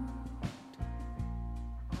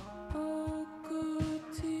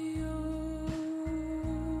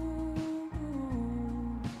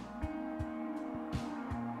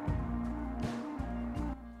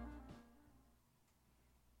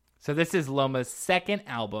 So this is Loma's second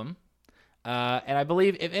album, and I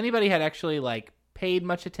believe if anybody had actually paid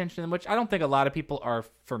much attention, which I don't think a lot of people are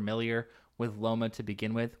familiar with Loma to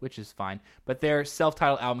begin with, which is fine, but their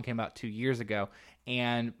self-titled album came out 2 years ago,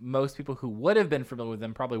 and most people who would have been familiar with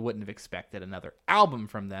them probably wouldn't have expected another album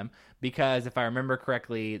from them, because if I remember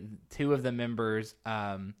correctly, 2 of the members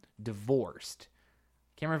divorced.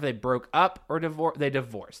 Can't remember if they broke up or divorced.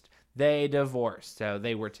 They divorced. So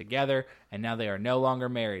they were together, and now they are no longer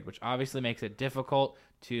married, which obviously makes it difficult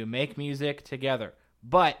to make music together.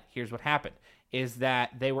 But here's what happened, is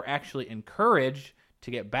that they were actually encouraged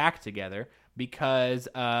to get back together because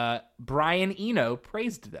Brian Eno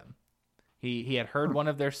praised them. He had heard one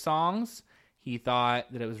of their songs. He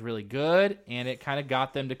thought that it was really good, and it kind of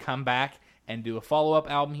got them to come back and do a follow-up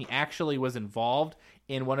album. He actually was involved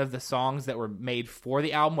in one of the songs that were made for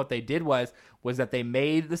the album. What they did was that they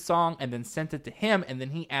made the song and then sent it to him, and then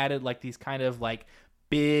he added these kind of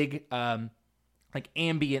big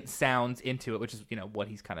ambient sounds into it, which is what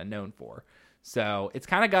he's kind of known for. So it's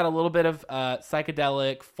kind of got a little bit of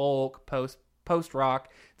psychedelic, folk, post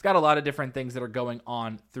rock. It's got a lot of different things that are going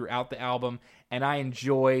on throughout the album, and I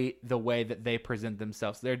enjoy the way that they present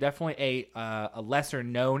themselves. They're definitely a lesser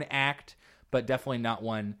known act, but definitely not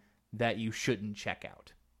one that you shouldn't check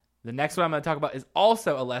out. The next one I'm going to talk about is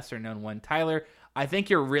also a lesser known one. Tyler, I think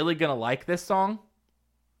you're really going to like this song.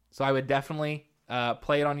 So I would definitely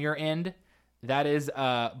play it on your end. That is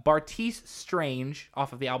Bartice Strange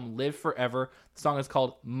off of the album Live Forever. The song is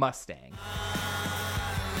called Mustang.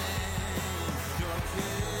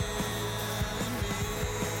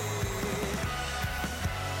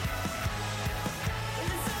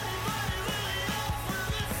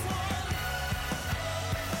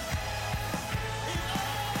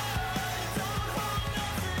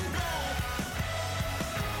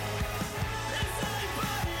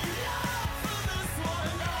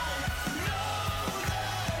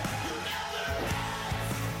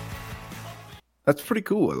 That's pretty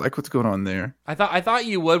cool. I like what's going on there. I thought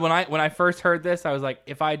you would. When I first heard this, I was like,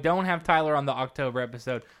 if I don't have Tyler on the October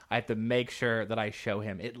episode, I have to make sure that I show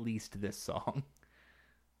him at least this song.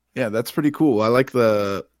 Yeah, that's pretty cool. I like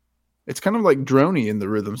it's kind of like droney in the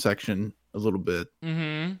rhythm section a little bit.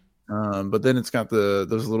 Mm-hmm. But then it's got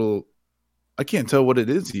those little, I can't tell what it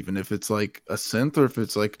is, even if it's like a synth or if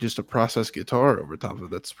it's like just a processed guitar over top of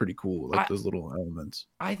it. That's pretty cool. Like those little elements.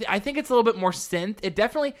 I think it's a little bit more synth.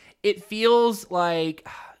 It feels like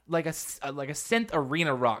a synth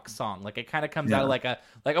arena rock song. Like it kind of comes out of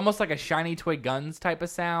like almost like a Shiny Toy Guns type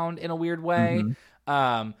of sound in a weird way.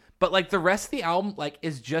 Mm-hmm. But like the rest of the album like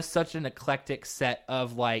is just such an eclectic set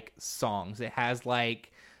of like songs. It has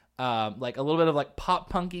like a little bit of like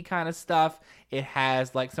pop punky kind of stuff. It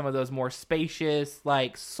has like some of those more spacious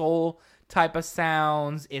like soul type of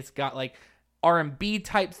sounds. It's got like R&B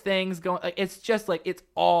type things going. Like, it's just like it's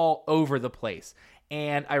all over the place.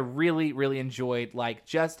 And I really, really enjoyed like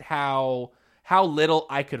just how little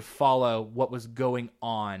I could follow what was going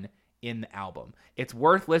on in the album. It's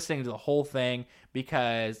worth listening to the whole thing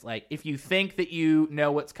because like if you think that you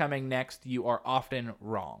know what's coming next, you are often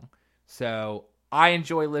wrong. So I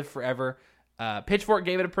enjoy Live Forever. Pitchfork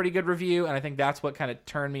gave it a pretty good review, and I think that's what kind of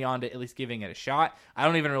turned me on to at least giving it a shot. I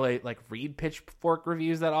don't even really like read Pitchfork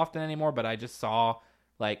reviews that often anymore, but I just saw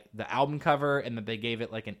like the album cover and that they gave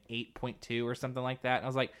it like an 8.2 or something like that. And I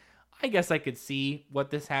was like, I guess I could see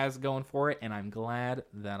what this has going for it, and I'm glad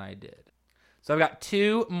that I did. So I've got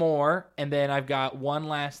two more, and then I've got one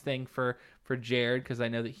last thing for Jared because I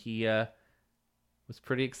know that he was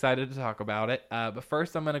pretty excited to talk about it. But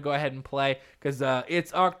first, I'm going to go ahead and play because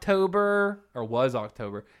it's October, or was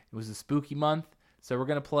October. It was a spooky month. So we're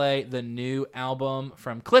going to play the new album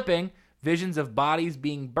from Clipping, Visions of Bodies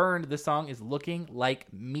Being Burned. The song is Looking Like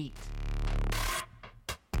Meat.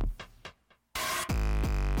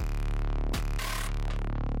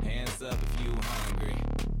 Hands up if you hungry.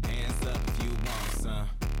 Hands up if you want some.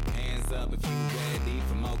 Hands up if you ready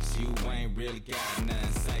for more, 'cause you ain't really got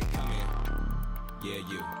nothing. Say, come here. Yeah,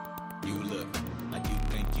 you look like you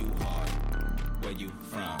think you hard. Where you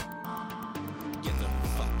from? Get the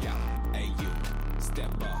fuck out. Hey, you,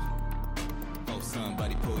 step off. Oh,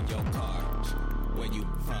 somebody pull your car. Where you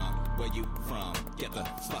from? Where you from? Get the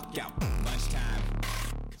fuck out. Lunchtime.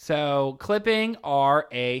 So Clipping are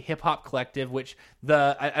a hip hop collective, which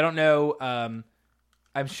I don't know.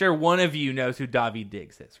 I'm sure one of you knows who Daveed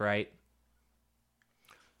Diggs is, right?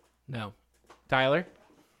 No. Tyler?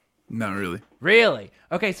 Not really. Really?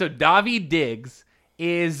 Okay, so Daveed Diggs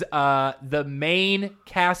is the main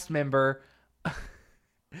cast member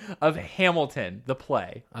of Hamilton, the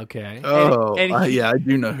play. Okay. Oh, and yeah, I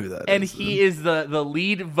do know who that and is. he is the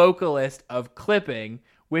lead vocalist of Clipping,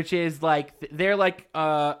 which is like they're like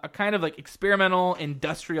a kind of like experimental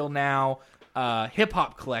industrial now hip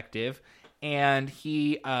hop collective. And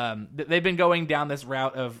they've been going down this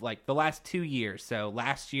route of like the last 2 years. So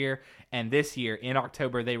last year and this year in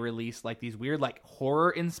October, they released like these weird, like horror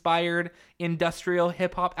inspired industrial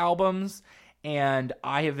hip hop albums. And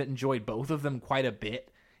I have enjoyed both of them quite a bit.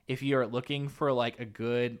 If you're looking for like a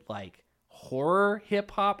good, like horror hip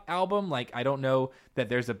hop album, like I don't know that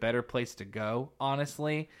there's a better place to go.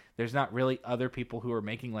 Honestly, there's not really other people who are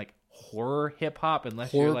making like horror hip hop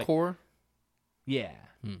unless you're like, Horrorcore? yeah.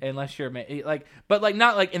 Unless you're like, but like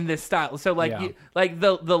not like in this style. So like, Yeah. like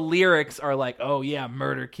the lyrics are like, oh yeah,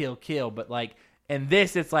 murder, kill, kill. But like in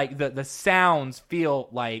this, it's like the sounds feel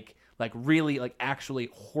like really like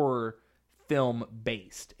actually horror film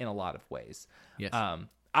based in a lot of ways. Yes.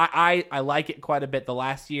 I like it quite a bit. The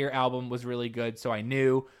last year album was really good, so I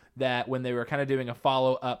knew that when they were kind of doing a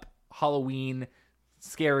follow up Halloween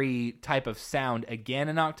scary type of sound again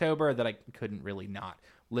in October, that I couldn't really not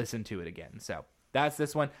listen to it again. So. That's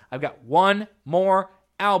this one. I've got one more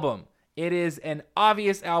album. It is an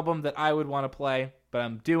obvious album that I would want to play, but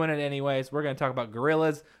I'm doing it anyways. We're going to talk about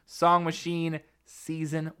Gorillaz Song Machine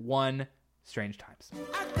Season 1, Strange Times.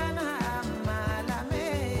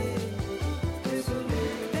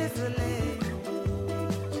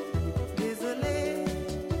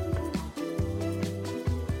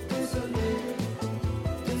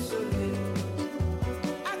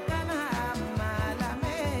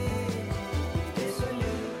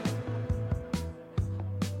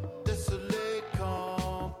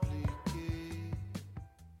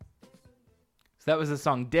 So that was the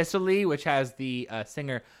song Desoli, which has the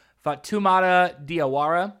singer Fatoumata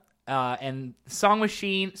Diawara. And Song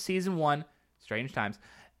Machine Season 1, Strange Times,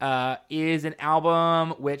 is an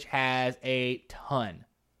album which has a ton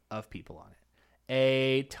of people on it.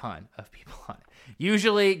 A ton of people on it.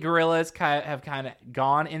 Usually, Gorillaz have kind of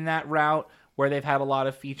gone in that route where they've had a lot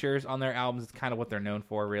of features on their albums. It's kind of what they're known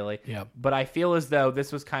for, really. Yeah. But I feel as though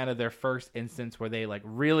this was kind of their first instance where they like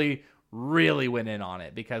really, really went in on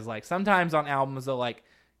it. Because like sometimes on albums they'll like,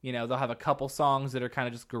 you know, they'll have a couple songs that are kind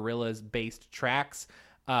of just Gorillaz based tracks.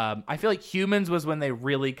 I feel like Humans was when they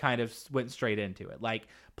really kind of went straight into it. Like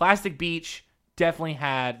Plastic Beach definitely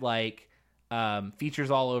had like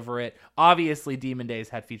features all over it. Obviously Demon Days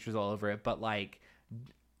had features all over it, but like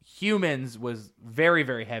Humans was very,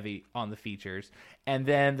 very heavy on the features. And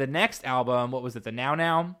then the next album, what was it? The Now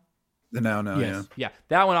Now? The Now Now, Yes. Yeah,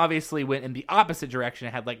 that one obviously went in the opposite direction.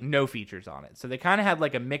 It had like no features on it. So they kind of had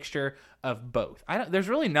like a mixture of both. There's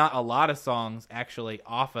really not a lot of songs actually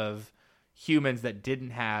off of Humans that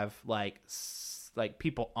didn't have like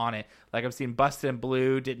people on it. Like I've seen Busted and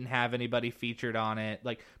Blue didn't have anybody featured on it.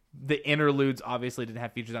 Like the interludes obviously didn't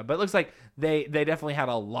have features on it. But it looks like they definitely had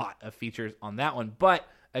a lot of features on that one. But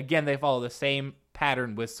again, they follow the same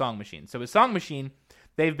pattern with Song Machine. So with Song Machine,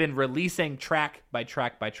 they've been releasing track by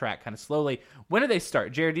track by track kind of slowly. When did they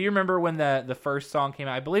start? Jared, do you remember when the first song came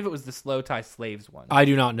out? I believe it was the Slow Tie Slaves one. I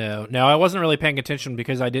do not know. No, I wasn't really paying attention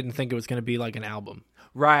because I didn't think it was going to be like an album.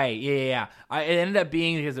 Right, yeah. It ended up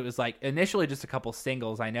being because it was like initially just a couple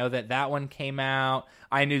singles. I know that one came out.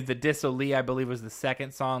 I knew the Desoli, I believe, was the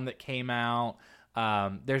second song that came out.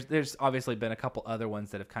 There's obviously been a couple other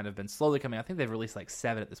ones that have kind of been slowly coming out. I think they've released like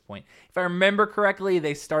 7 at this point. If I remember correctly,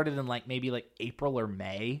 they started in like maybe like April or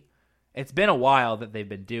May. It's been a while that they've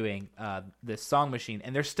been doing this Song Machine,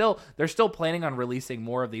 and they're still planning on releasing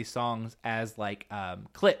more of these songs as like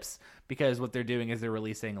clips, because what they're doing is they're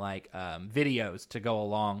releasing like videos to go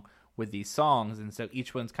along with these songs, and so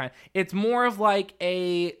each one's it's more of like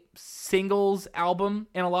a singles album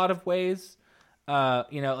in a lot of ways.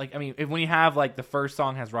 Like I mean, when you have like the first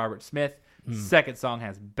song has Robert Smith, second song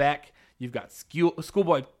has Beck, you've got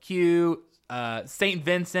Schoolboy Q, St.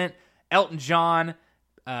 Vincent, Elton John.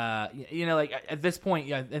 Like at this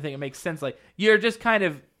point, I think it makes sense. Like you're just kind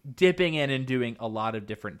of dipping in and doing a lot of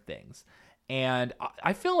different things. And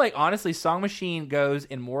I feel like honestly, Song Machine goes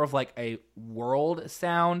in more of like a world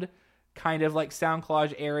sound kind of like sound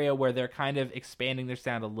collage area where they're kind of expanding their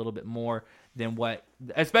sound a little bit more than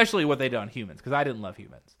especially what they did on Humans, because I didn't love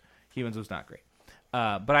Humans. Humans was not great.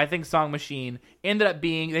 But I think Song Machine ended up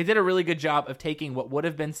they did a really good job of taking what would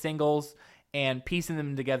have been singles and piecing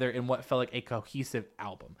them together in what felt like a cohesive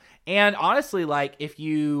album. And honestly, like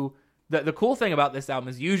the cool thing about this album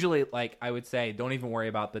is usually, like I would say, don't even worry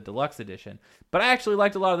about the deluxe edition. But I actually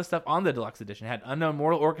liked a lot of the stuff on the deluxe edition. It had Unknown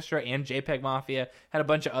Mortal Orchestra and JPEG Mafia, had a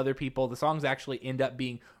bunch of other people. The songs actually end up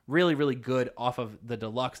being really, really good off of the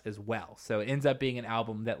deluxe as well. So it ends up being an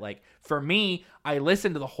album that, like, for me, I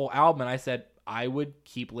listened to the whole album and I said I would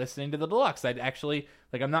keep listening to the deluxe. I'd actually,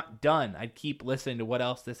 like, I'm not done. I'd keep listening to what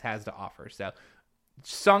else this has to offer. So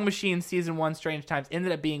Song Machine Season 1 Strange Times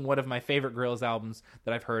ended up being one of my favorite Gorillaz albums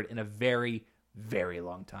that I've heard in a very, very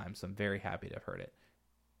long time. So I'm very happy to have heard it.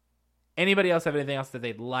 Anybody else have anything else that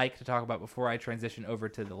they'd like to talk about before I transition over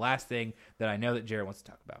to the last thing that I know that Jared wants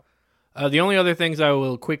to talk about? The only other things I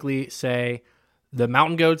will quickly say, the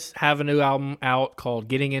Mountain Goats have a new album out called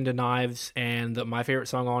Getting Into Knives, and my favorite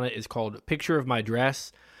song on it is called Picture of My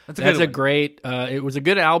Dress. That's a great, it was a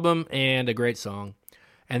good album and a great song.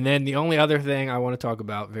 And then the only other thing I want to talk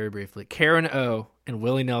about very briefly, Karen O and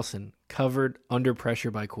Willie Nelson covered Under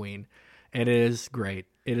Pressure by Queen. And it is great.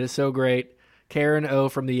 It is so great. Karen O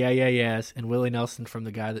from the Yeah Yeah Yeahs and Willie Nelson from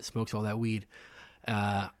the guy that smokes all that weed.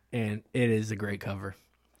 And it is a great cover.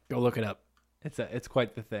 Go look it up. It's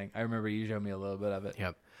quite the thing. I remember you showed me a little bit of it.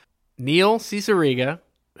 Yep. Neil Cicierega,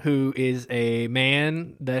 who is a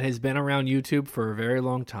man that has been around YouTube for a very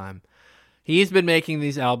long time. He's been making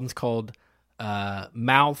these albums called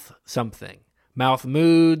Mouth Something. Mouth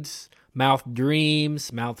Moods, Mouth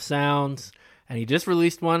Dreams, Mouth Sounds. And he just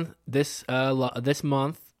released one this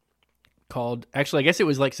month called, actually, I guess it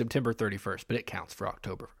was like September 31st, but it counts for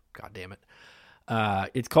October. God damn it.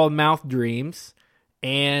 It's called Mouth Dreams,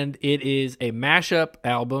 and it is a mashup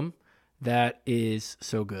album that is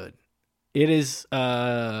so good. It is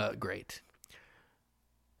great.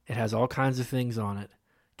 It has all kinds of things on it.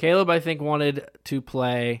 Caleb, I think, wanted to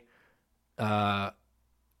play Pee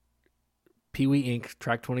Wee Inc.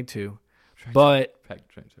 track 22. But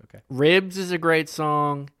okay. Ribs is a great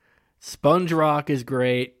song. Sponge Rock is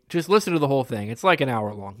great. Just listen to the whole thing. It's like an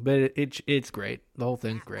hour long, but it's great. The whole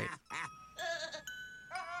thing's great.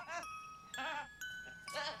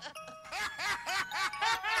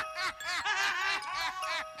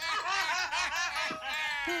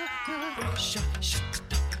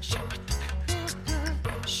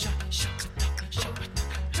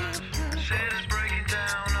 Santa's breaking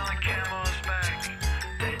down on a camel's back.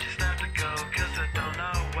 They just have to go 'cause they don't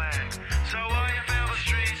know where. So all you feel the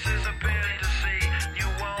streets is a pity to see. You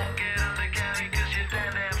won't get in the county 'cause you're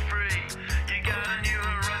dead and free. You got a new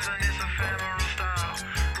horizon, it's ephemeral style.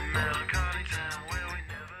 A melancholy town where we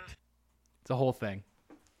never. It's a whole thing.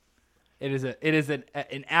 It is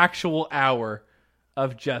an actual hour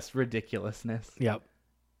of just ridiculousness. Yep.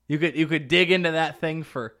 You could dig into that thing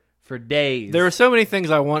for days. There are so many things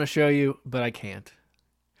I want to show you, but I can't.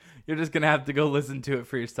 You're just gonna have to go listen to it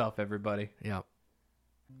for yourself, everybody. Yep.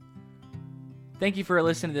 Thank you for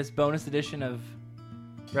listening to this bonus edition of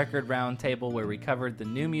Record Roundtable, where we covered the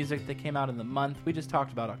new music that came out in the month. We just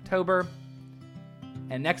talked about October.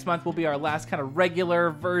 And next month will be our last kind of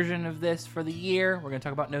regular version of this for the year. We're going to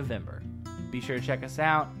talk about November. Be sure to check us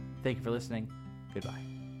out. Thank you for listening. Goodbye.